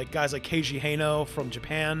tunes and like guys like Keiji Haino from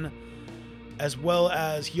Japan, as well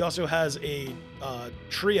as he also has a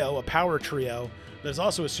trio, a power trio that's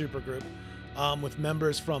also a supergroup. With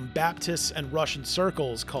members from Baptists and Russian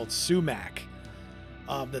Circles called Sumac.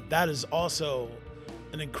 That is also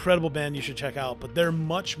an incredible band you should check out, but they're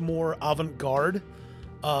much more avant-garde,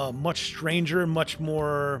 much stranger, much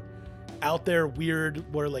more out there,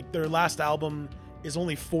 weird, where like their last album is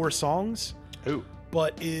only 4 songs. Ooh.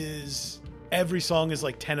 But every song is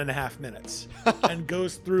like 10 and a half minutes and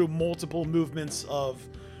goes through multiple movements of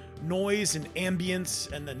noise and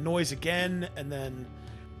ambience and then noise again, and then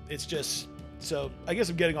it's just... So I guess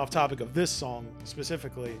I'm getting off topic of this song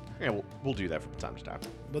specifically. Yeah, we'll do that from time to time.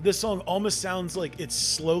 But this song almost sounds like it's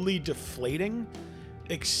slowly deflating,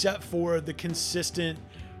 except for the consistent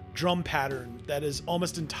drum pattern that is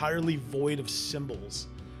almost entirely void of cymbals,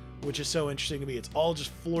 which is so interesting to me. It's all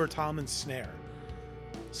just floor tom and snare.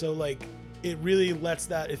 So like it really lets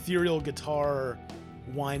that ethereal guitar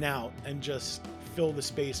whine out and just fill the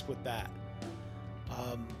space with that.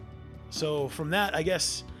 So from that, I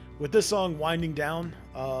guess... With this song winding down,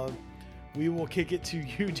 we will kick it to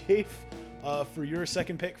you, Dave, for your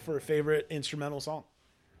second pick for a favorite instrumental song.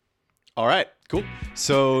 All right, cool.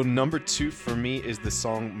 So number 2 for me is the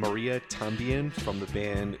song Maria Tambien from the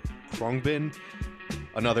band Khruangbin.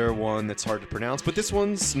 Another one that's hard to pronounce, but this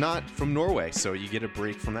one's not from Norway, so you get a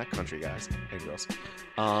break from that country, guys and girls.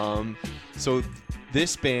 So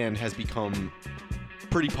this band has become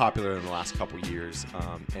pretty popular in the last couple years,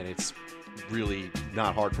 and it's really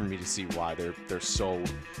not hard for me to see why they're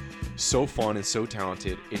so fun and so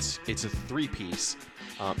talented. It's a 3-piece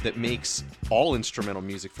that makes all instrumental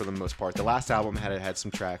music for the most part. The last album had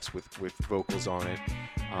some tracks with vocals on it,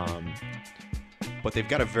 but they've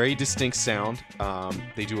got a very distinct sound.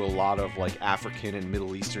 They do a lot of like African and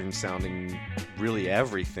Middle Eastern sounding, really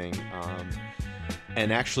everything.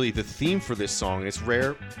 And actually, the theme for this song is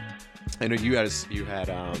rare. I know you had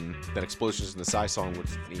that Explosions in the Sky song with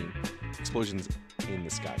the theme. Explosions in the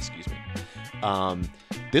Sky, excuse me.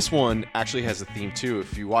 This one actually has a theme too.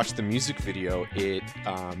 If you watch the music video, it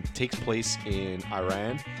takes place in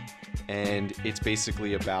Iran, and it's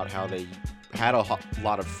basically about how they had a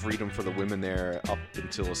lot of freedom for the women there up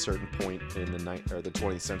until a certain point in the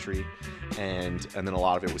 20th century, and then a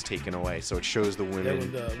lot of it was taken away. So it shows the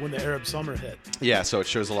women when the Arab Summer hit. Yeah, so it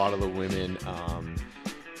shows a lot of the women,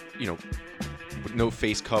 no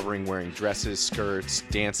face covering, wearing dresses, skirts,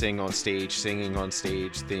 dancing on stage, singing on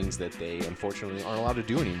stage, things that they unfortunately aren't allowed to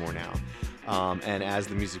do anymore now. And as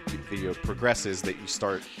the music video progresses, that you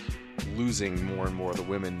start losing more and more of the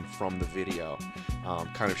women from the video,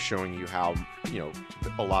 kind of showing you how,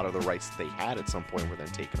 a lot of the rights that they had at some point were then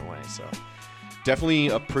taken away. So definitely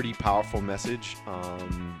a pretty powerful message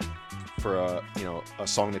for a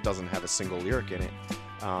song that doesn't have a single lyric in it.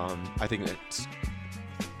 I think that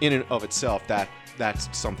in and of itself,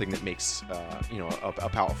 that's something that makes a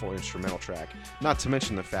powerful instrumental track. Not to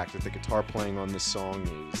mention the fact that the guitar playing on this song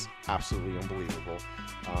is absolutely unbelievable.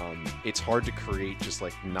 It's hard to create just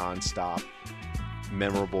like non-stop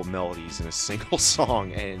memorable melodies in a single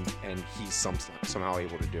song, and he's somehow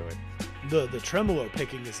able to do it. The tremolo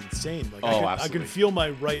picking is insane. Like absolutely. I can feel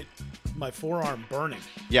my forearm burning.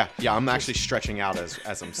 Yeah, I'm actually stretching out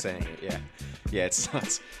as I'm saying it. Yeah, it's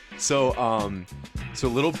nuts. So a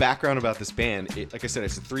little background about this band. Like I said,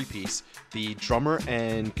 it's a 3-piece. The drummer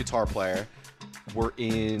and guitar player were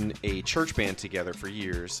in a church band together for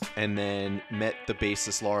years, and then met the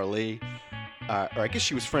bassist Laura Lee, or I guess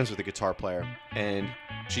she was friends with the guitar player, and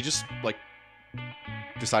she just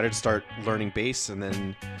decided to start learning bass, and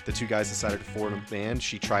then the two guys decided to form a band.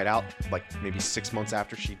 She tried out maybe 6 months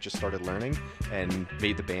after she just started learning and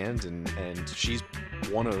made the band, and she's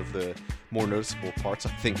one of the more noticeable parts, I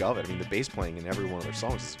think, of it. I mean, the bass playing in every one of their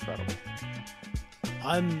songs is incredible.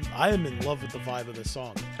 I am in love with the vibe of this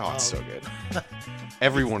song. Oh, it's so good.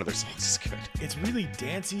 Every one of their songs is good. It's really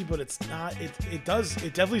dancey, but it's not. It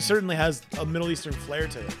definitely certainly has a Middle Eastern flair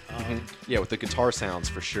to it. Yeah, with the guitar sounds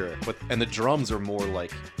for sure. And the drums are more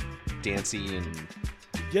like dancey and.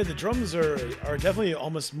 Yeah, the drums are definitely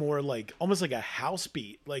almost like a house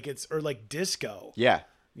beat, or like disco. Yeah.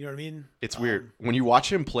 You know what I mean? It's weird when you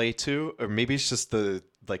watch him play too, or maybe it's just the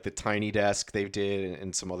Tiny Desk they did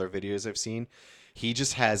and some other videos I've seen. He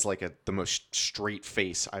just has the most straight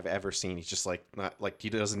face I've ever seen. He's just not he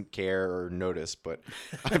doesn't care or notice, but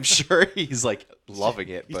I'm sure he's loving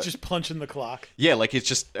it. He's just punching the clock. Yeah, it's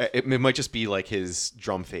just it might just be his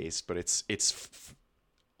drum face, but it's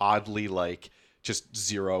oddly just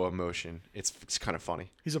zero emotion. It's kind of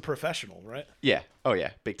funny. He's a professional, right? Yeah. Oh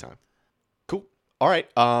yeah, big time. Cool. All right.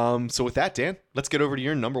 So with that, Dan, let's get over to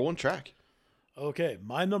your number one track. Okay,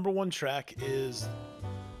 my number one track is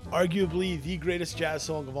arguably the greatest jazz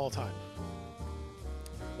song of all time.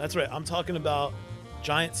 That's right. I'm talking about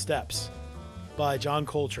Giant Steps by John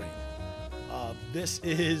Coltrane. This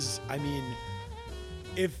is,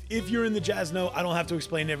 if you're in the jazz know, I don't have to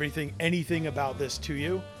explain anything about this to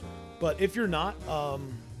you. But if you're not,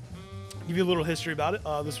 give you a little history about it.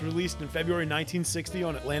 This was released in February 1960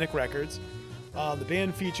 on Atlantic Records. The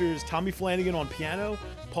band features Tommy Flanagan on piano,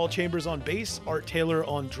 Paul Chambers on bass, Art Taylor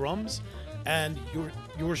on drums, and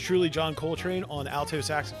yours truly, John Coltrane, on alto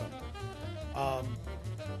saxophone.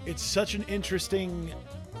 It's such an interesting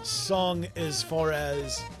song as far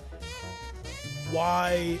as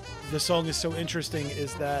why the song is so interesting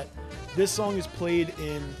is that this song is played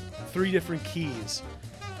in 3 different keys,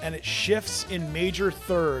 and it shifts in major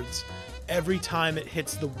thirds every time it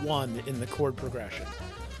hits the 1 in the chord progression.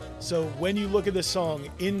 So when you look at this song,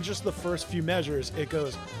 in just the first few measures, it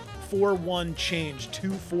goes 4-1 change,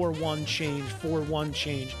 2-4-1 change, 4-1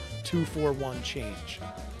 change, 2-4-1 change,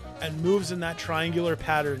 and moves in that triangular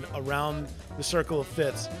pattern around the circle of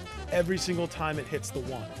fifths every single time it hits the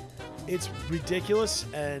 1. It's ridiculous,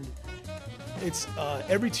 and it's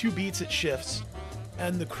every 2 beats it shifts.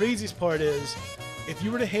 And the craziest part is, if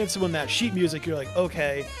you were to hand someone that sheet music, you're like,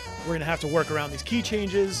 okay, we're gonna have to work around these key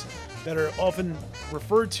changes that are often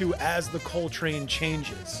referred to as the Coltrane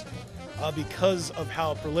changes, because of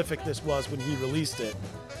how prolific this was when he released it.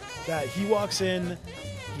 That he walks in,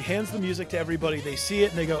 he hands the music to everybody, they see it,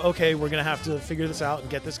 and they go, okay, we're gonna have to figure this out and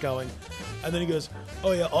get this going. And then he goes,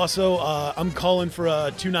 oh yeah, also, I'm calling for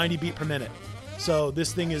a 290 beat per minute. So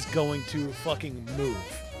this thing is going to fucking move.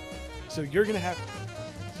 So you're going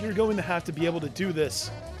to have to be able to do this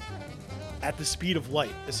at the speed of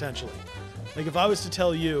light, essentially. Like if I was to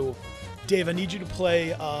tell you, Dave, I need you to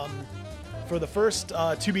play, for the first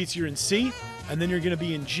 2 beats you're in C, and then you're going to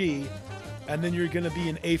be in G, and then you're going to be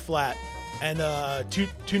in A flat, and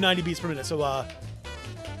 290 beats per minute. So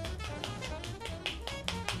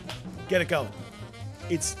get it going.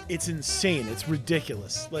 It's insane. It's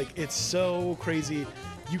ridiculous. It's so crazy.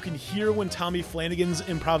 You can hear when Tommy Flanagan's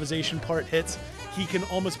improvisation part hits, he can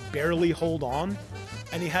almost barely hold on,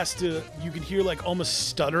 and you can hear almost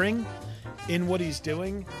stuttering in what he's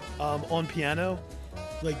doing on piano.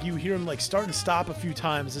 You hear him start and stop a few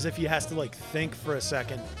times as if he has to think for a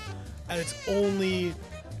second, and it's only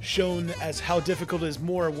shown as how difficult it is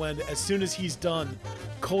more when, as soon as he's done,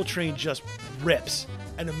 Coltrane just rips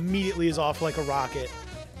and immediately is off like a rocket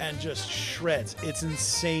and just shreds. It's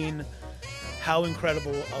insane how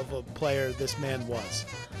incredible of a player this man was.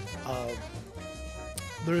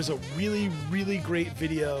 There's a really, really great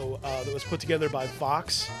video that was put together by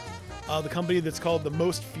Vox, the company that's called The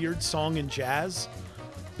Most Feared Song in Jazz,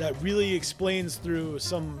 that really explains through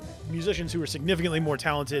some musicians who are significantly more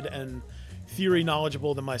talented and theory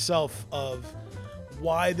knowledgeable than myself of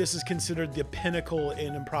why this is considered the pinnacle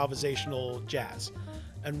in improvisational jazz,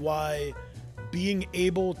 and why being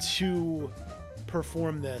able to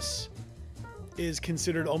perform this is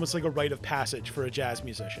considered almost like a rite of passage for a jazz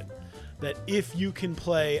musician. That if you can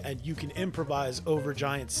play and you can improvise over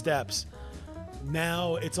giant steps,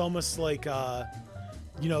 now it's almost like,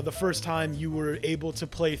 the first time you were able to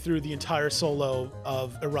play through the entire solo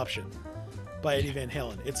of Eruption by Eddie Van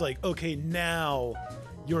Halen. It's like, okay, now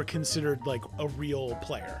you're considered like a real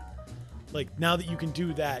player. Like, now that you can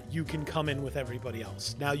do that, you can come in with everybody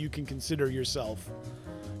else. Now you can consider yourself,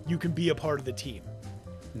 you can be a part of the team.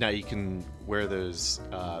 Now you can wear those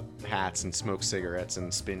hats and smoke cigarettes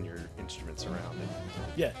and spin your instruments around.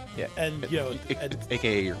 Yeah. And,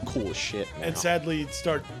 AKA you're cool as shit now. And sadly,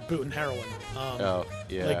 start booting heroin.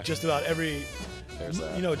 Like just about every... There's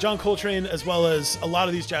that. John Coltrane, as well as a lot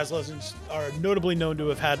of these jazz legends, are notably known to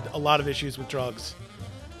have had a lot of issues with drugs.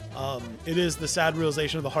 It is the sad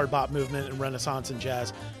realization of the hard bop movement and Renaissance in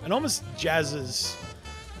jazz, and almost jazz's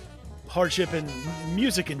hardship in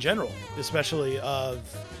music in general, especially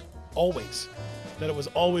always, that it was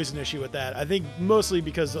always an issue with that. I think mostly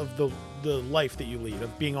because of the life that you lead,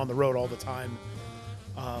 of being on the road all the time.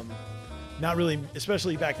 Not really,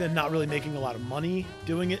 especially back then, not really making a lot of money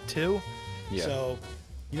doing it too. Yeah. So,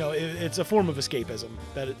 it's a form of escapism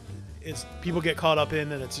that it's people get caught up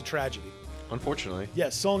in, and it's a tragedy. Unfortunately. Yeah,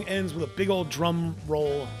 song ends with a big old drum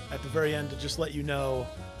roll at the very end to just let you know,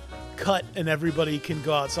 cut, and everybody can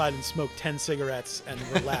go outside and smoke 10 cigarettes and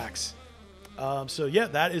relax.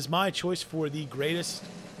 That is my choice for the greatest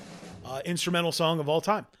instrumental song of all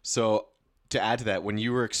time. So to add to that, when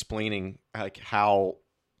you were explaining like how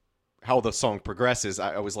the song progresses,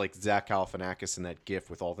 I was like Zach Galifianakis in that GIF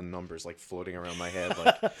with all the numbers like floating around my head,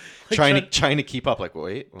 like, trying to keep up. Like,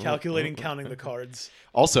 wait, calculating, counting the cards.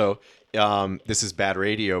 Also, this is bad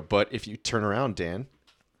radio, but if you turn around, Dan,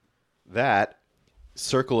 that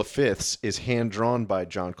circle of fifths is hand drawn by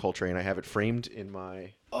John Coltrane. I have it framed in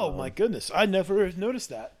my. Oh my goodness! I never noticed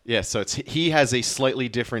that. Yeah, so he has a slightly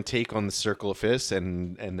different take on the circle of fifths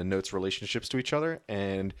and the notes' relationships to each other,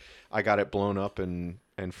 and I got it blown up and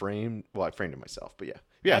framed. Well, I framed it myself, but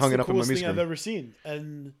I hung it up in my music room. That's the coolest thing I've ever seen,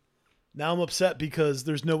 and now I'm upset because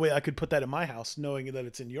there's no way I could put that in my house, knowing that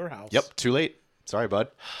it's in your house. Yep, too late. Sorry, bud.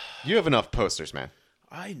 You have enough posters, man.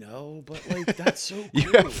 I know, but like that's so cool.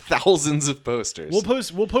 You have thousands of posters.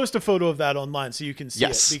 We'll post a photo of that online so you can see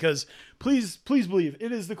it, because please believe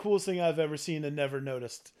it is the coolest thing I've ever seen and never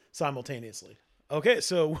noticed simultaneously. Okay,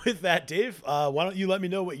 so with that, Dave, why don't you let me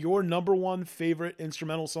know what your number one favorite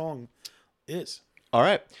instrumental song is? All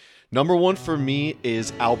right. Number one for me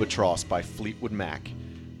is Albatross by Fleetwood Mac.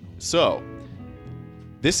 So,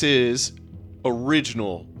 this is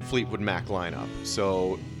original Fleetwood Mac lineup.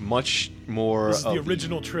 So, much more This is the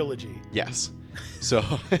original trilogy. Yes. So,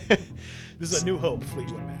 this is A New Hope,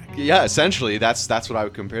 Fleetwood Mac. Yeah, essentially, that's what I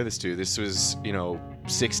would compare this to. This was,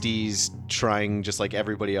 60s, trying just like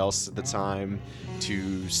everybody else at the time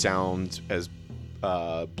to sound as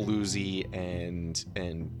bluesy and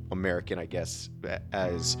American, I guess,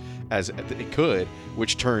 as it could,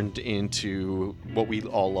 which turned into what we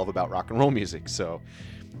all love about rock and roll music. So,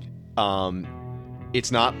 it's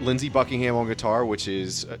not Lindsey Buckingham on guitar, which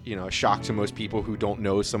is a shock to most people who don't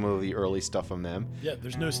know some of the early stuff from them. Yeah,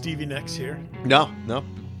 there's no Stevie Nicks here. No,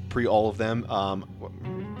 pre all of them.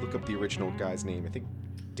 Look up the original guy's name. I think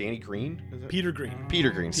Danny Green. Peter Green.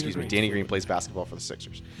 Peter Green. Excuse me. Danny Green plays basketball for the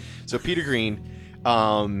Sixers. So Peter Green.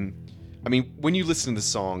 When you listen to the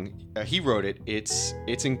song, he wrote it. It's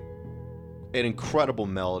an incredible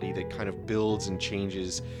melody that kind of builds and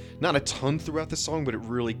changes, not a ton throughout the song, but it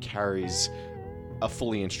really carries a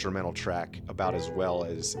fully instrumental track about as well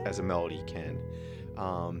as a melody can.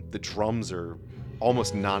 The drums are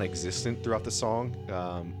almost non-existent throughout the song,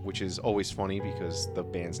 which is always funny because the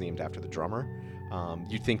band's named after the drummer.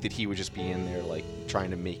 You'd think that he would just be in there like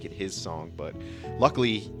trying to make it his song, but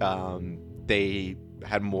luckily they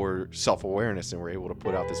had more self-awareness and were able to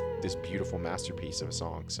put out this beautiful masterpiece of a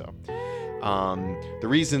song. So the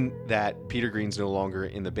reason that Peter Green's no longer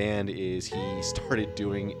in the band is he started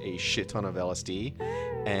doing a shit ton of LSD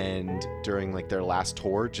and during like their last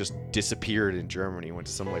tour just disappeared in Germany, went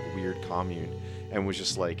to some like weird commune, and was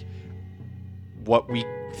just like what we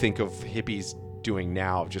think of hippies doing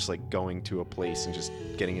now, just like going to a place and just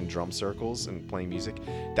getting in drum circles and playing music.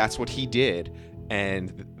 That's what he did,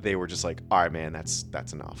 and they were just like, all right, man,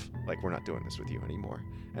 that's enough. Like, we're not doing this with you anymore.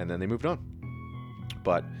 And then they moved on.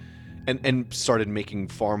 But and started making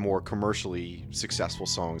far more commercially successful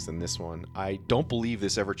songs than this one. I don't believe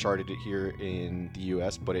this ever charted it here in the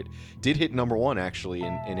US, but it did hit number 1 actually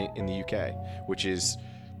in the UK, which is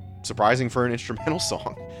surprising for an instrumental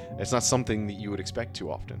song. It's not something that you would expect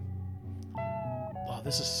too often. Oh,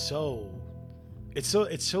 this is so it's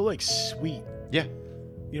so like sweet. Yeah.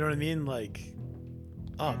 You know what I mean? Like,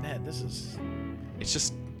 oh man, it's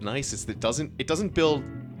just nice. It doesn't build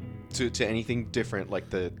to anything different like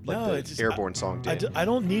the Airborne song did. I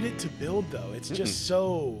don't need it to build though. It's just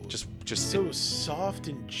so so soft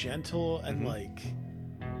and gentle, and like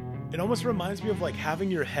it almost reminds me of like having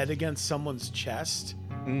your head against someone's chest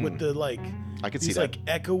with the like I could see these that. like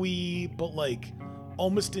echoey but like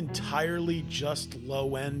almost entirely just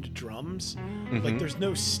low end drums. Like there's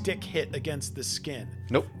no stick hit against the skin.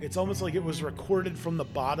 Nope. It's almost like it was recorded from the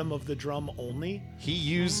bottom of the drum only. He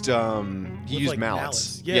used like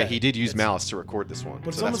mallets. Yeah, he did use mallets to record this one.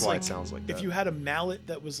 But so that's why like it sounds like that. if you had a mallet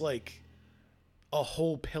that was like a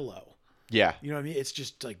whole pillow. Yeah. You know what I mean? It's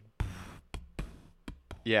just like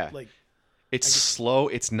Yeah. like it's slow.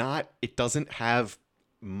 It doesn't have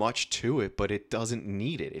much to it, but it doesn't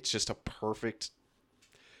need it. It's just a perfect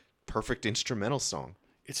instrumental song.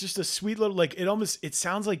 it's just a sweet little like it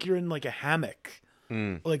sounds like you're in like a hammock.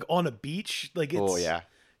 Like on a beach. Like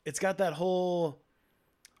it's got that whole,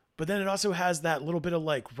 but then it also has that little bit of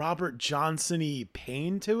like Robert Johnson-y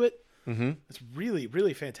pain to it. It's really,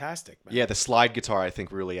 really fantastic, man. Yeah, the slide guitar I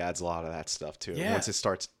think really adds a lot of that stuff too. Yeah. Once it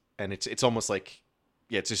starts, and it's almost like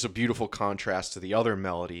it's just a beautiful contrast to the other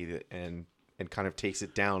melody and kind of takes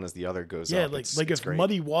it down as the other goes up. Like it's if great.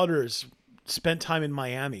 Muddy Waters spent time in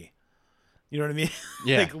Miami, you know what I mean?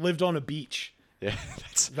 Yeah. Like lived on a beach Yeah,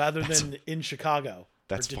 rather than in Chicago or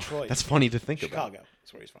that's Detroit. That's funny to think about. Chicago.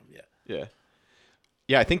 That's where he's from. Yeah.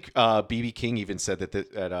 Yeah. I think B.B. King even said that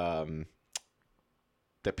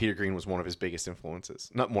that Peter Green was one of his biggest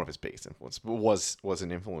influences. Not one of his biggest influences, but was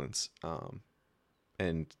an influence.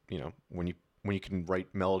 And you know, when you can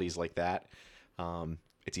write melodies like that,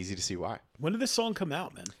 it's easy to see why. When did this song come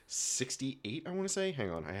out, man? 68, I want to say. Hang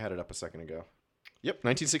on, I had it up a second ago. Yep,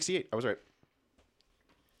 1968. I was right.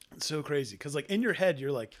 It's so crazy because like in your head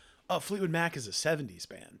you're like, oh, Fleetwood Mac is a 70s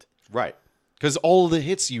band. Right. Because all the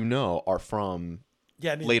hits are from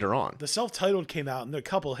I mean, later on. The self-titled came out and there are a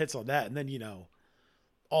couple of hits on that, and then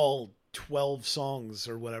all 12 songs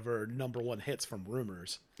or whatever number 1 hits from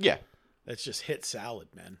Rumors. Yeah. That's just hit salad,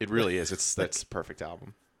 man. It really is. That's a perfect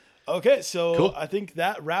album. Okay, so Cool. I think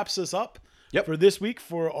that wraps us up Yep. for this week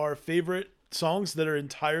for our favorite songs that are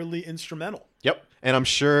entirely instrumental. Yep. And I'm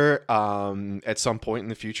sure at some point in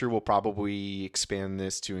the future, we'll probably expand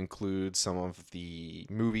this to include some of the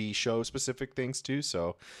movie show specific things too.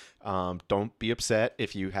 So don't be upset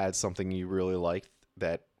if you had something you really liked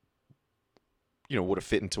that, would have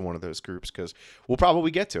fit into one of those groups, because we'll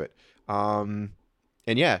probably get to it. And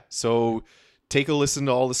yeah, so take a listen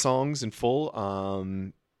to all the songs in full.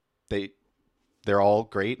 They're all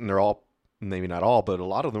great, and they're all, maybe not all, but a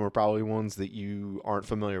lot of them are probably ones that you aren't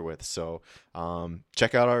familiar with. So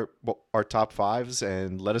check out our top 5s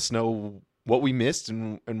and let us know what we missed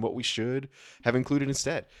and what we should have included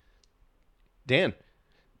instead. Dan,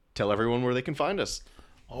 tell everyone where they can find us.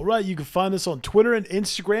 All right, you can find us on Twitter and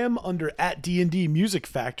Instagram under @D&D Music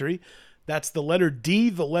Factory. That's the letter D,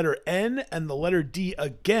 the letter N, and the letter D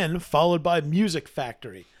again, followed by Music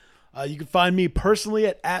Factory. You can find me personally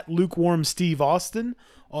at Lukewarm Steve Austin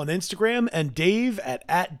on Instagram, and Dave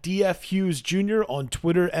at DF Hughes Jr. on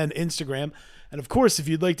Twitter and Instagram. And of course, if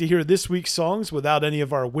you'd like to hear this week's songs without any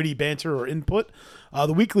of our witty banter or input,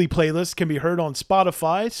 the weekly playlist can be heard on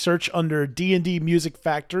Spotify. Search under D&D Music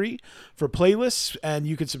Factory for playlists, and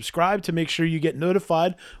you can subscribe to make sure you get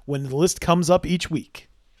notified when the list comes up each week.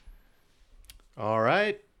 All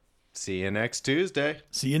right. See you next Tuesday.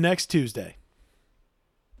 See you next Tuesday.